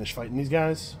have to finish fighting these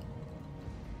guys.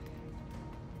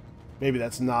 Maybe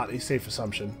that's not a safe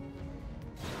assumption.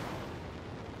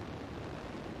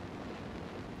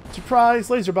 Surprise,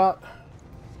 laserbot.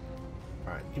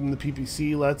 All right, give him the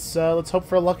PPC. Let's hope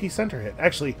for a lucky center hit.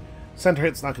 Actually, center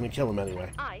hit's not going to kill him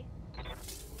anyway. Aye.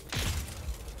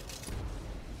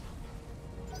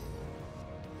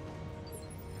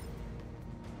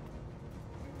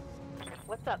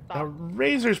 What's up, Now, Bob?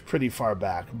 Razor's pretty far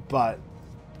back, but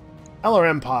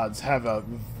LRM pods have a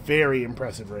very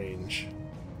impressive range.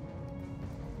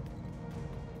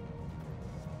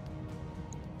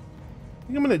 I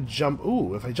think I'm going to jump...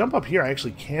 Ooh, if I jump up here, I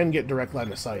actually can get direct line of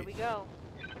Here sight. we go.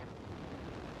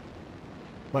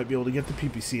 Might be able to get the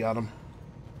PPC on him.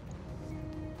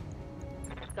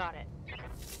 Got it.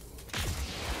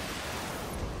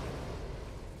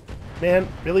 Man,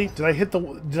 really? Did I hit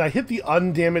the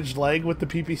undamaged leg with the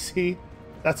PPC?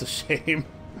 That's a shame.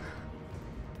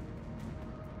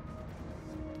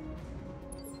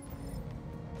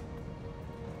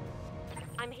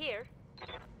 I'm here.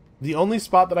 The only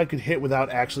spot that I could hit without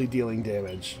actually dealing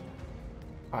damage.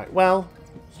 Alright, well,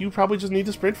 you probably just need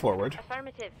to sprint forward.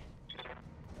 Affirmative.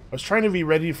 I was trying to be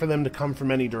ready for them to come from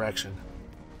any direction.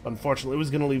 Unfortunately, it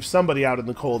was going to leave somebody out in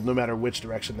the cold no matter which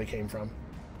direction they came from.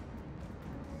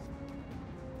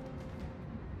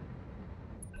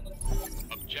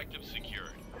 Objective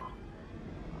secured.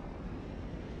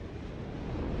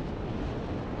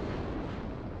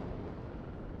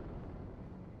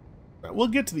 Right, we'll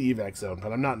get to the evac zone,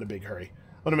 but I'm not in a big hurry.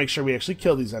 I want to make sure we actually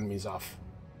kill these enemies off.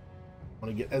 I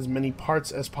want to get as many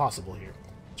parts as possible here.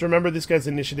 So remember, this guy's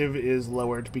initiative is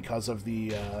lowered because of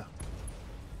the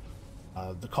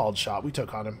called shot we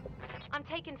took on him. I'm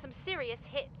taking some serious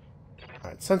hits.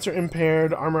 Alright, sensor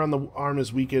impaired, armor on the arm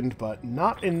is weakened, but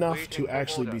not enough to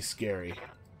actually be scary.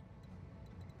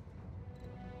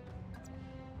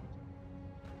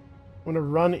 I'm going to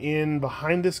run in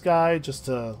behind this guy just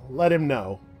to let him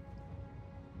know.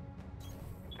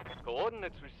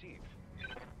 Coordinates received.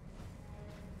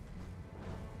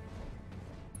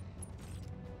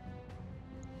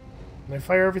 Can I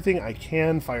fire everything? I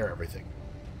can fire everything.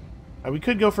 We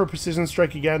could go for a precision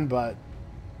strike again, but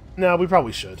no, we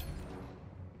probably should.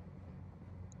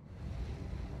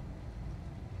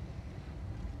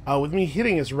 With me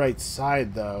hitting his right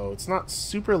side, though, it's not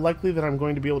super likely that I'm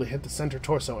going to be able to hit the center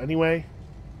torso anyway.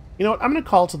 You know what? I'm going to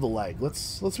call to the leg.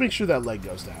 Let's make sure that leg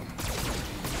goes down.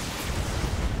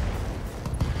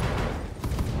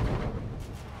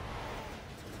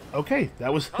 Okay,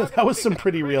 that was that was some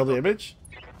pretty real damage.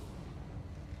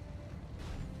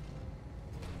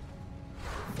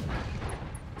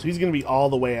 So he's going to be all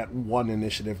the way at 1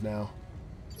 initiative now.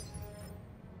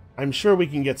 I'm sure we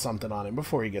can get something on him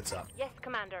before he gets up. Yes,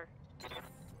 Commander.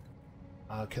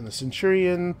 Can the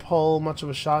Centurion pull much of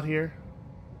a shot here?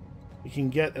 We can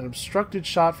get an obstructed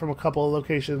shot from a couple of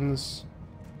locations.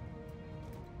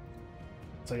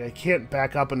 It's like I can't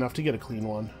back up enough to get a clean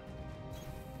one.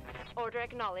 Order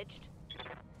acknowledged.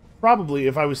 Probably,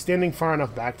 if I was standing far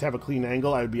enough back to have a clean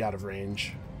angle, I would be out of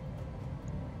range.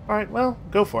 Alright, well,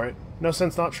 go for it. No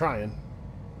sense not trying.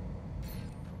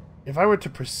 If I were to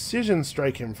precision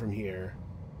strike him from here...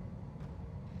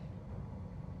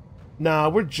 Nah,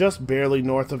 we're just barely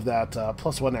north of that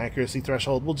 +1 accuracy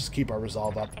threshold. We'll just keep our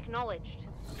resolve up. Acknowledged.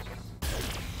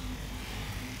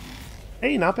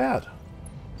 Hey, not bad.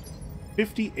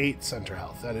 58 center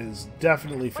health. That is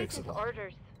definitely Waiting for fixable.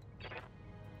 orders.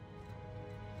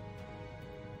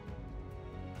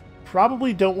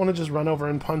 Probably don't want to just run over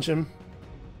and punch him.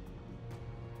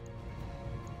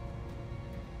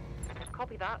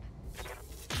 Copy that.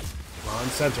 On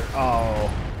center.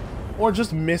 Oh. Or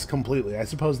just miss completely. I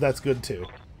suppose that's good too.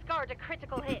 Scored a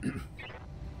critical hit.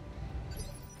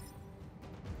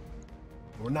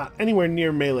 We're not anywhere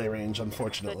near melee range, Good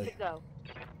unfortunately. to go.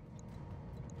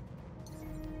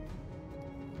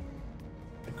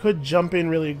 I could jump in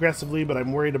really aggressively, but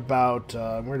I'm worried about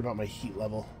my heat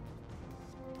level.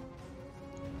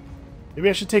 Maybe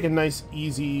I should take a nice,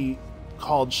 easy,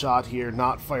 called shot here,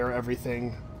 not fire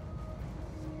everything.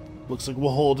 Looks like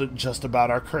we'll hold it just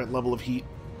about our current level of heat.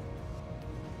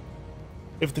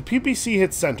 If the PPC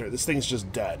hits center, this thing's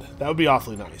just dead. That would be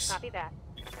awfully nice. Copy that.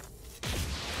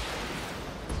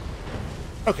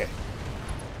 Okay.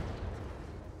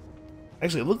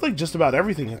 Actually, it looked like just about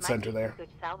everything hit Might center be there. some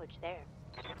good salvage there.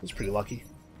 I was pretty lucky.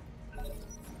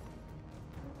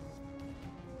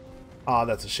 Aw,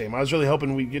 that's a shame. I was really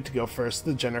hoping we'd get to go first.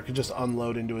 The Jenner could just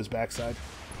unload into his backside.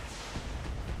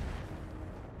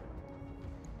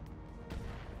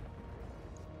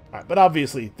 Alright, but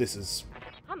obviously this is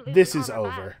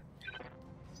over.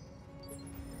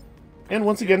 And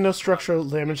once again, no structural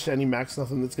damage to any mechs,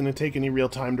 nothing that's going to take any real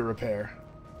time to repair.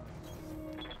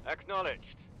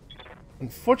 Acknowledged.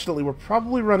 Unfortunately, we're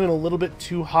probably running a little bit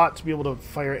too hot to be able to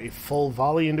fire a full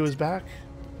volley into his back.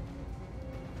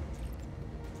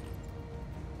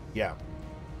 Yeah.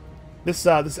 This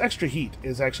extra heat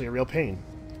is actually a real pain.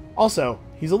 Also,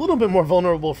 he's a little bit more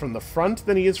vulnerable from the front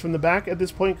than he is from the back at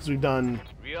this point, because we've done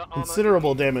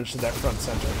considerable damage to that front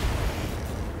center.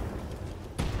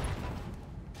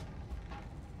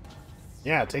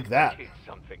 Yeah, take that. It's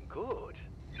something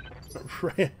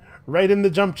good. Right in the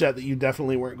jump jet that you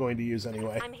definitely weren't going to use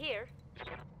anyway. I'm here.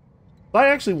 I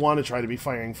actually want to try to be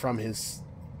firing from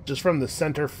just from the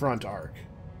center front arc.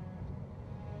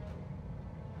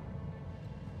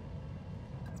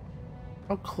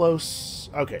 How close?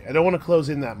 Okay, I don't want to close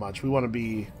in that much. We want to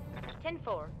be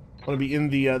 10-4. in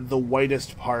the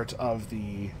widest part of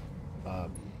the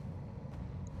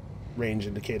range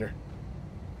indicator.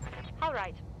 All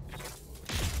right.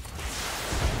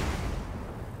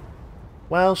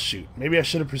 Well, shoot. Maybe I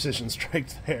should have precision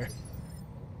striked there.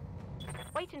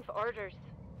 Waiting for orders.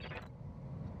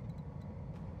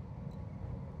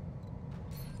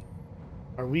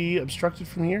 Are we obstructed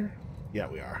from here? Yeah,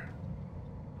 we are.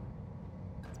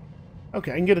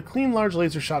 Okay, I can get a clean large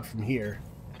laser shot from here.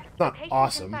 It's not Location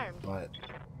awesome, confirmed. but...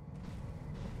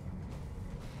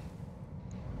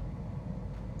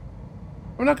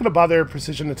 I'm not going to bother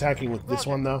precision attacking with this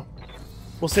one, though.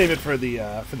 We'll save it for the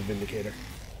Vindicator.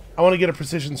 I want to get a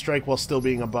precision strike while still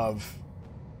being above,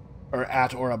 or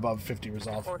at or above 50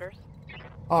 resolve. Orders.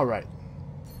 Alright.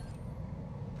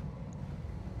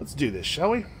 Let's do this,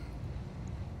 shall we?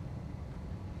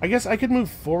 I guess I could move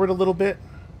forward a little bit.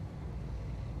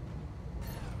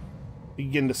 We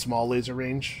can get into small laser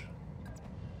range.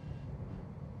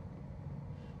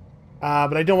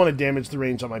 But I don't want to damage the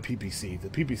range on my PPC. The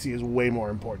PPC is way more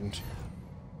important.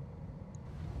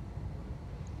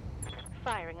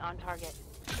 Firing on target.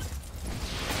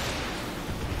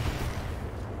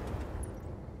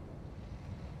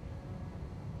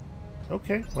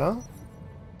 Okay, well...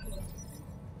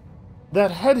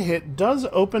 That head hit does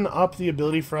open up the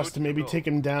ability for us to maybe take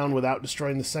him down without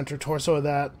destroying the center torso of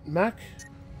that mech.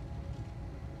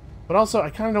 But also, I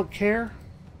kind of don't care.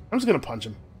 I'm just going to punch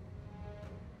him.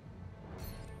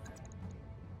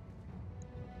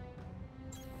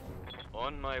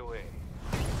 On my way.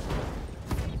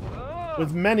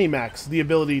 With many mechs, the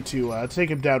ability to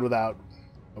take him down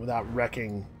without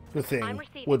wrecking the thing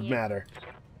would matter.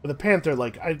 With a Panther,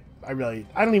 like, I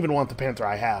don't even want the Panther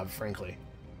I have, frankly.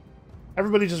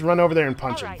 Everybody just run over there and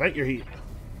punch him. Vent your heat.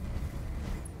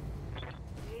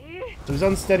 So he's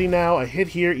unsteady now. A hit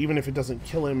here, even if it doesn't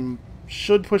kill him,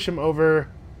 should push him over.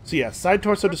 So yeah, side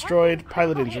torso destroyed,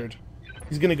 pilot injured.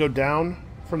 He's going to go down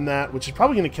from that, which is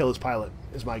probably going to kill his pilot,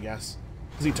 is my guess.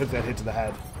 Because he took that hit to the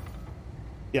head.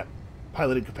 Yep.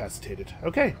 Pilot incapacitated.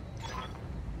 Okay.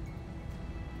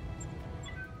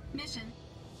 Mission.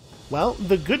 Well,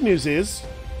 the good news is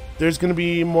there's going to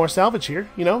be more salvage here,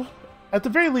 you know? At the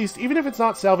very least, even if it's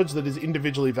not salvage that is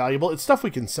individually valuable, it's stuff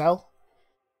we can sell.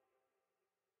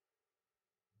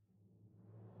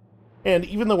 And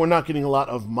even though we're not getting a lot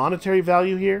of monetary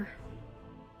value here,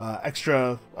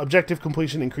 extra objective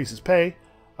completion increases pay,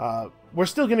 we're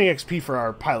still getting XP for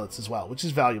our pilots as well, which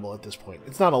is valuable at this point.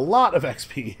 It's not a lot of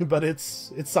XP, but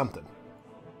it's something.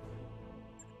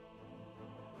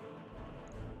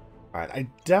 Alright, I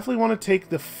definitely want to take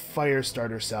the fire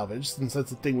starter salvage, since that's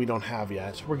the thing we don't have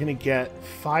yet. We're going to get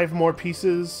 5 more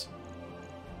pieces.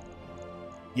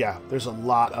 Yeah, there's a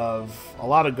lot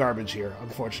of garbage here,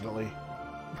 unfortunately.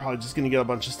 We're probably just going to get a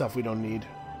bunch of stuff we don't need.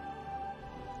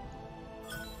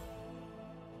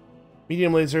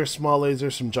 Medium laser, small laser,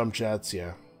 some jump jets,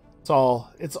 yeah. It's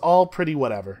all pretty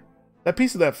whatever. That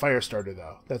piece of that fire starter,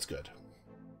 though, that's good.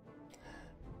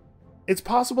 It's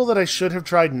possible that I should have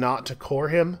tried not to core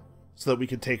him, so that we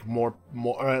could take more,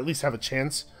 or at least have a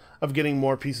chance of getting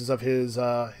more pieces of his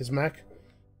mech.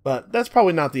 But that's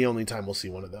probably not the only time we'll see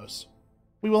one of those.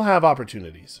 We will have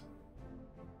opportunities.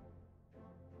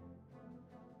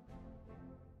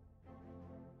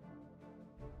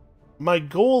 My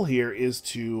goal here is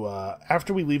to,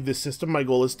 after we leave this system, my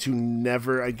goal is to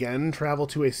never again travel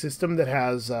to a system that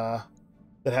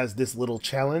has this little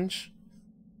challenge.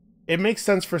 It makes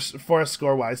sense for us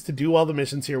score-wise to do all the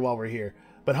missions here while we're here.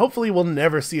 But hopefully we'll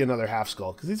never see another half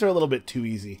skull, because these are a little bit too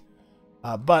easy.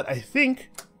 But I think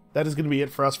that is going to be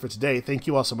it for us for today. Thank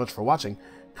you all so much for watching.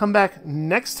 Come back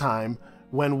next time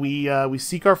when we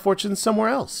seek our fortunes somewhere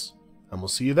else. And we'll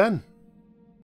see you then.